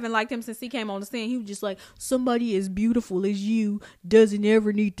 I haven't liked him since he came on the scene. He was just like, somebody as beautiful as you doesn't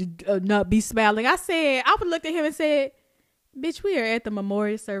ever need to not be smiling. I would look at him and said, bitch, we are at the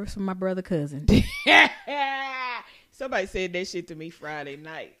memorial service for my brother cousin. Somebody said that shit to me Friday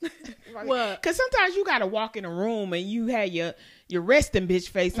night. What? Because sometimes you gotta walk in a room and you have your resting bitch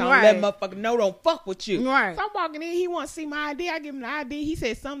face on. Right. Let motherfucker know don't fuck with you. Right. So I'm walking in. He want to see my ID. I give him the ID. He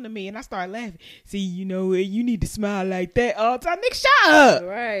said something to me and I started laughing. See, you need to smile like that all the time. Nigga, shut up.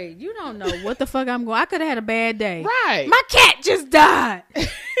 Right. You don't know what the fuck I'm going. I could have had a bad day. Right. My cat just died.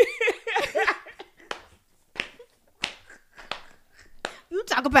 You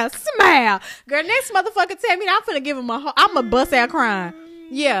talk about smile. Girl, next motherfucker tell me I'm finna give him I'm a bust out crying.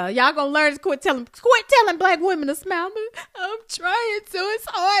 Yeah, y'all gonna learn to quit telling black women to smile. I'm trying to. It's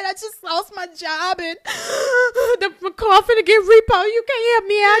hard. I just lost my job and my car finna get repo. You can't help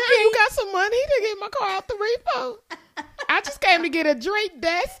me out. You got some money to get my car out the repo. I just came to get a drink.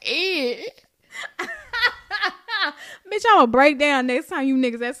 That's it. Bitch, I'm gonna break down next time you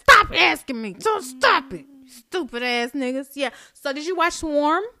niggas stop asking me. Don't stop it. Stupid ass niggas. Yeah. So did you watch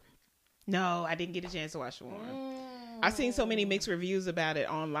Swarm? No, I didn't get a chance to watch Swarm. I've seen so many mixed reviews about it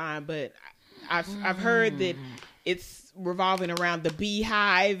online, but I've heard that it's revolving around the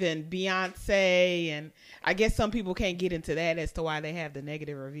Beehive and Beyonce, and I guess some people can't get into that as to why they have the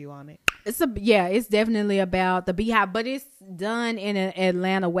negative review on it. It's definitely about the Beehive, but it's done in an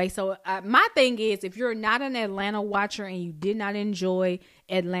Atlanta way. So my thing is, if you're not an Atlanta watcher and you did not enjoy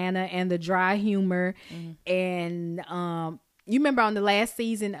Atlanta and the dry humor, and you remember on the last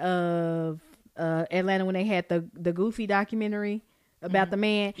season of Atlanta when they had the Goofy documentary about the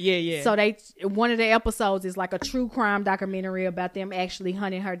man. Yeah. So one of the episodes is like a true crime documentary about them actually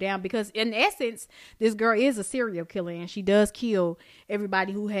hunting her down, because in essence, this girl is a serial killer and she does kill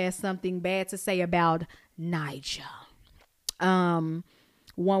everybody who has something bad to say about Nigel. One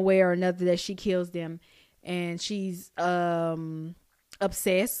way or another that she kills them, and she's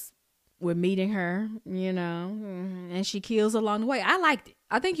obsessed with meeting her, and she kills along the way. I liked it.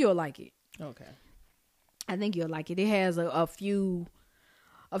 I think you'll like it. Okay. I think you'll like it. It has a few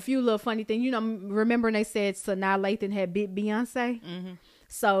little funny things. Remember when they said Sanaa Lathan had bit Beyonce? Mm-hmm.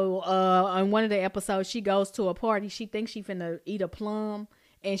 So on one of the episodes, she goes to a party. She thinks she finna eat a plum,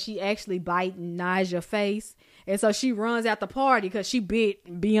 and she actually bite Nigel's face. And so she runs out the party because she bit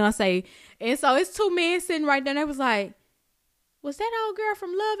Beyonce. And so it's two men sitting right there. And they was like, was that old girl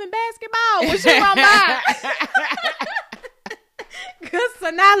from Love and Basketball? Was she on by? Because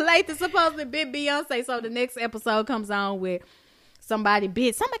Sanaa Lathan supposedly bit Beyonce. So the next episode comes on with somebody, can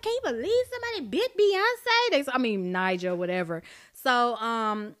you believe somebody bit Beyonce? Nigel, whatever.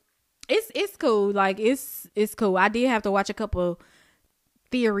 So it's cool. Like it's cool. I did have to watch a couple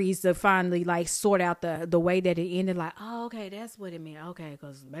theories to finally like sort out the way that it ended. Like, oh, okay, that's what it meant. Okay,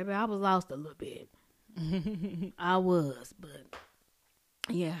 because maybe I was lost a little bit. I was, but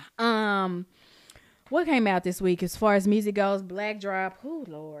yeah. What came out this week as far as music goes? Black Drop. Oh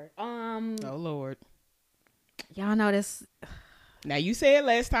Lord. Oh Lord. Y'all know this. Now you said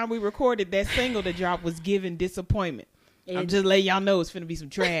last time we recorded that single that dropped was giving disappointment. I'm just letting y'all know it's finna be some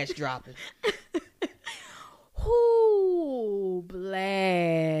trash dropping. Ooh,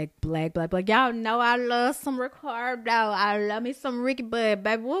 black. Y'all know I love some Ricardo. I love me some Ricky Bud,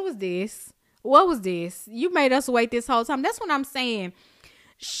 baby. What was this? You made us wait this whole time. That's what I'm saying.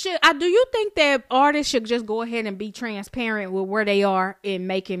 Do you think that artists should just go ahead and be transparent with where they are in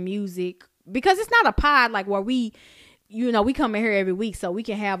making music? Because it's not a pod like where we come in here every week so we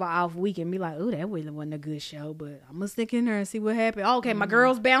can have an off week and be like, oh, that really wasn't a good show, but I'm gonna stick in there and see what happened. Okay, my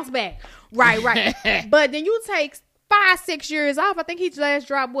girls bounce back. Right. But then you take 5-6 years off. I think he last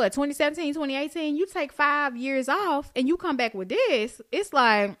dropped 2017, 2018. You take 5 years off and you come back with this. It's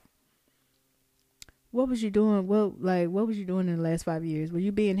like, what was you doing? What was you doing in the last 5 years? Were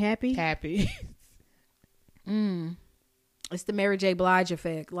you being happy? Happy. It's the Mary J. Blige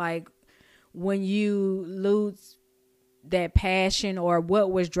effect. Like when you lose that passion or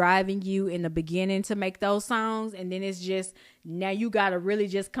what was driving you in the beginning to make those songs, and then it's just now you gotta really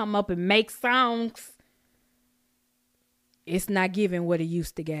just come up and make songs. It's not giving what it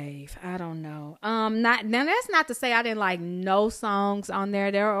used to give. I don't know. Not now. That's not to say I didn't like no songs on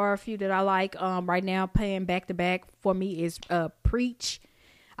there. There are a few that I like. Right now playing back to back for me is Preach.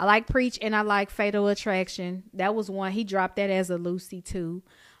 I like Preach and I like Fatal Attraction. That was one. He dropped that as a Lucy too.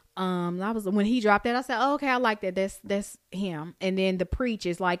 That was when he dropped that. I said, oh, okay, I like that. That's him. And then the Preach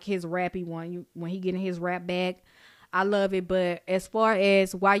is like his rappy one. When he getting his rap back, I love it. But as far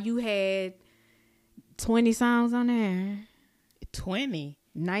as why you had 20 songs on there,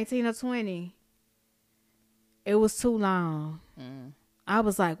 19 or 20, it was too long. I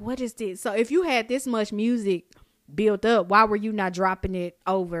was like, what is this? So if you had this much music built up, why were you not dropping it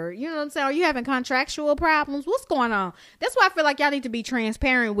over? You know what I'm saying? Are you having contractual problems? What's going on? That's why I feel like y'all need to be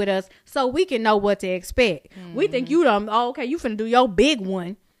transparent with us so we can know what to expect. We think you done, okay, you finna do your big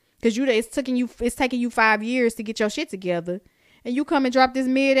one because it's taking you 5 years to get your shit together, and you come and drop this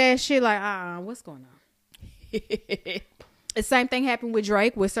mid ass shit like, what's going on? The same thing happened with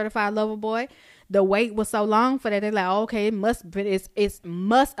Drake with Certified Lover Boy. The wait was so long for that. They're like, okay, it's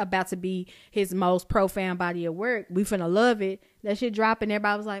about to be his most profound body of work. We finna love it. That shit dropping.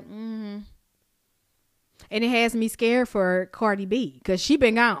 Everybody was like, And it has me scared for Cardi B because she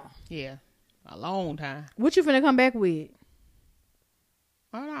been gone. Yeah, a long time. What you finna come back with?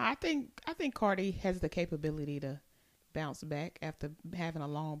 I don't know. I think Cardi has the capability to bounce back after having a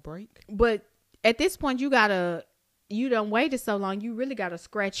long break. But at this point, you done waited so long. You really gotta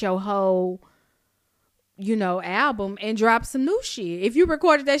scratch your whole album and drop some new shit. If you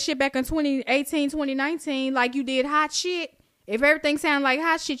recorded that shit back in 2018, 2019, like you did Hot Shit, if everything sounded like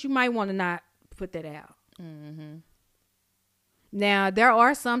Hot Shit, you might want to not put that out. Now, there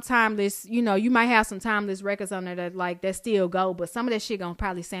are some timeless, you might have some timeless records on there that still go, but some of that shit gonna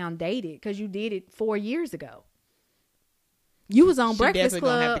probably sound dated because you did it 4 years ago. You was on Breakfast Club.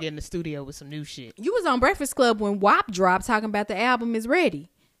 Gonna have to get in the studio with some new shit. You was on Breakfast Club when WAP dropped talking about the album is ready.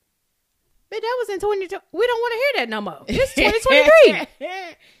 But that was in 2020. We don't want to hear that no more. It's 2023.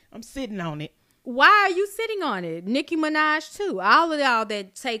 I'm sitting on it. Why are you sitting on it? Nicki Minaj too. All of y'all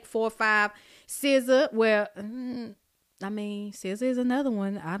that take 4 or 5. SZA. Well, SZA is another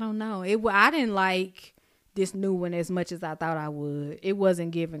one. I don't know. I didn't like this new one as much as I thought I would. It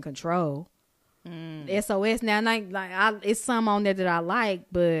wasn't giving control. SOS. Now, it's some on there that I like,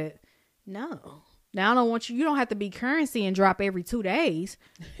 but no. Now I don't want you. You don't have to be Currency and drop every 2 days.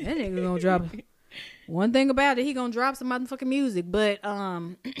 That nigga gonna drop. One thing about it, he gonna drop some motherfucking music. But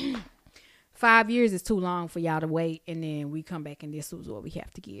 5 years is too long for y'all to wait, and then we come back and this is what we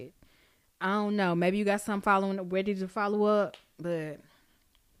have to get. I don't know. Maybe you got something ready to follow up, but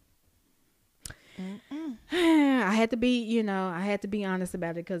I had to be honest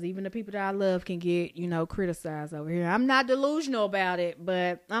about it because even the people that I love can get, criticized over here. I'm not delusional about it,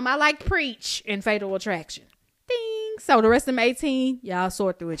 but I like Preach and Fatal Attraction. Ding. So the rest of them 18, y'all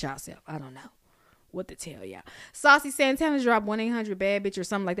sort through it yourself. I don't know what to tell y'all. Saucy Santana dropped 1-800-BAD-BITCH or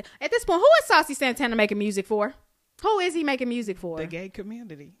something like that. At this point, who is Saucy Santana making music for? Who is he making music for? The gay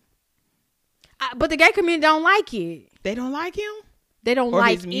community. But the gay community don't like it. They don't like him? They don't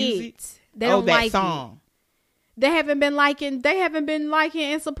like it. They don't like song. They haven't been liking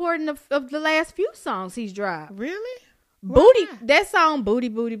and supporting of the last few songs he's dropped. Really? Booty. That song, Booty,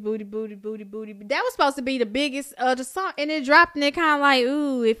 Booty, Booty, Booty, Booty, Booty. That was supposed to be the biggest of the song. And it dropped and it kind of like,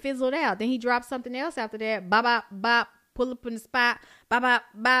 ooh, it fizzled out. Then he dropped something else after that. Bop, bop, bop. Pull up in the spot. Bop, bop,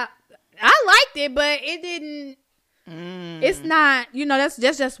 bop. I liked it, but it didn't. It's not, that's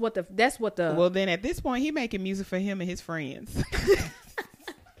just what the. Well, then at this point, he making music for him and his friends.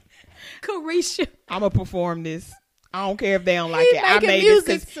 Carisha. I'm going to perform this. I don't care if they don't like it. I made this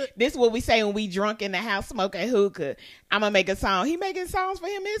because this is what we say when we drunk in the house smoking hookah. I'm going to make a song. He making songs for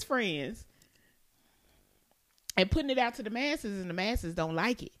him and his friends. And putting it out to the masses, and the masses don't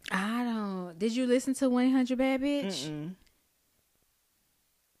like it. I don't. Did you listen to 1-800-BAD-BITCH?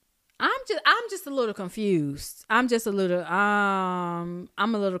 I'm just a little confused. I'm a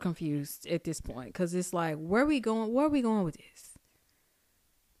little confused at this point because it's like, where are we going with this?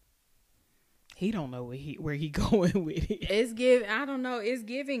 He don't know where he going with it. I don't know. It's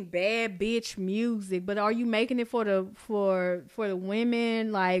giving bad bitch music, but are you making it for the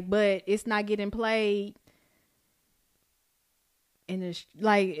women? Like, but it's not getting played. What's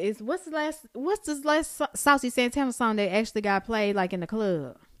this last Saucy Santana song that actually got played like in the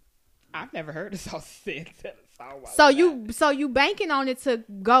club? I've never heard a Saucy Santana song. So you banking on it to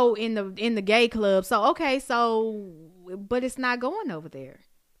go in the gay club. So okay, so but it's not going over there.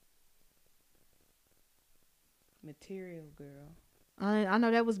 Material Girl. I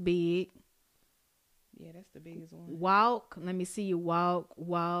know that was big. Yeah, that's the biggest one. Walk. Let me see you walk.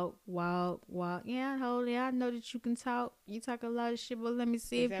 Yeah, I know that you can talk. You talk a lot of shit, but let me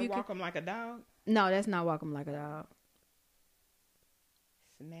see Is if you that Walk can. 'em Like a Dog? No, that's not Walk 'em Like a Dog.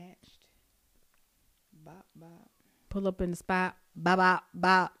 Snatched. Bop, bop. Pull up in the spot. Bop, bop,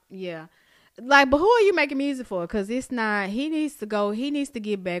 bop. Yeah. Like, but who are you making music for? Because it's not. He needs to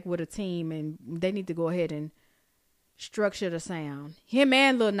get back with a team, and they need to go ahead and structure the sound. Him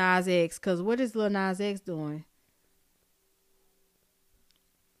and Lil Nas X. Because what is Lil Nas X doing?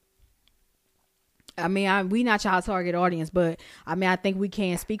 I mean, we not y'all target audience, but I mean, I think we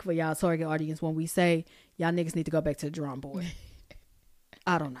can speak for y'all target audience when we say y'all niggas need to go back to the drawing board.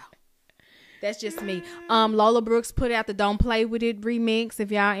 I don't know. That's just me. Lola Brooks put out the "Don't Play With It" remix.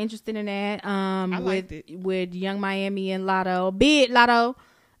 If y'all interested in that, I liked it with Young Miami and Lotto, Big Lotto.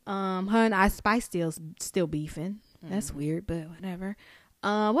 Her and Ice Spice still beefing. That's weird, but whatever.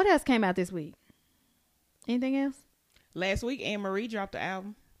 What else came out this week? Anything else? Last week, Anne Marie dropped the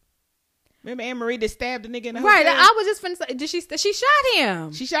album. Remember Anne Marie that stabbed the nigga in the Right. hotel? I was just finna say, she shot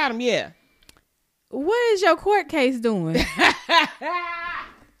him. She shot him, yeah. What is your court case doing?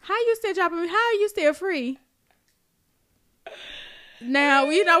 How you still dropping me? How are you still free? Now,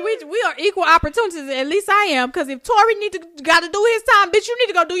 we are equal opportunities. At least I am. Because if Tory got to do his time, bitch, you need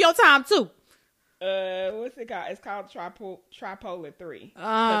to go do your time too. What's it called? It's called Tripolar 3. Because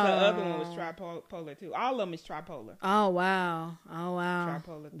the other one was Tripolar 2. All of them is Tripolar. Oh, wow.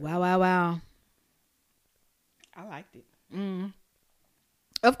 Tripolar 3. Wow. I liked it.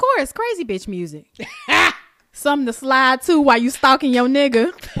 Of course, crazy bitch music. Something to slide to while you stalking your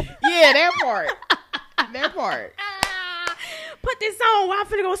nigga. Yeah, that part. That part. Put this on while I'm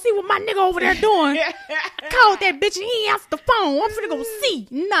finna go see what my nigga over there doing. Called that bitch and he answered the phone. I'm finna go see.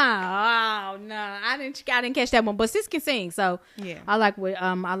 Nah. I didn't catch that one. But sis can sing, so yeah. I like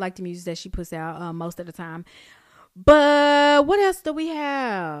the music that she puts out most of the time. But what else do we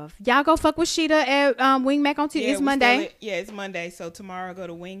have? Y'all go fuck with Sheeta at Wing Mac on Tuesday. It's Monday. It's Monday. So tomorrow go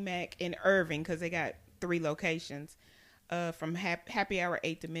to Wing Mac in Irving because they got 3 locations. From happy hour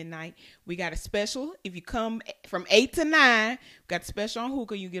 8 to midnight. We got a special. If you come from 8 to 9, we got a special on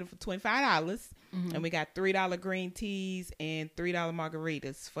hookah. You get it for $25. And we got $3 green teas and $3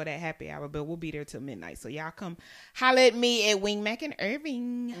 margaritas for that happy hour. But we'll be there till midnight. So y'all come holler at me at Wing Mac in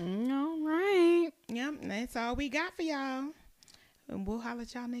Irving. All right. Yep, that's all we got for y'all. And we'll holler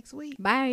at y'all next week. Bye.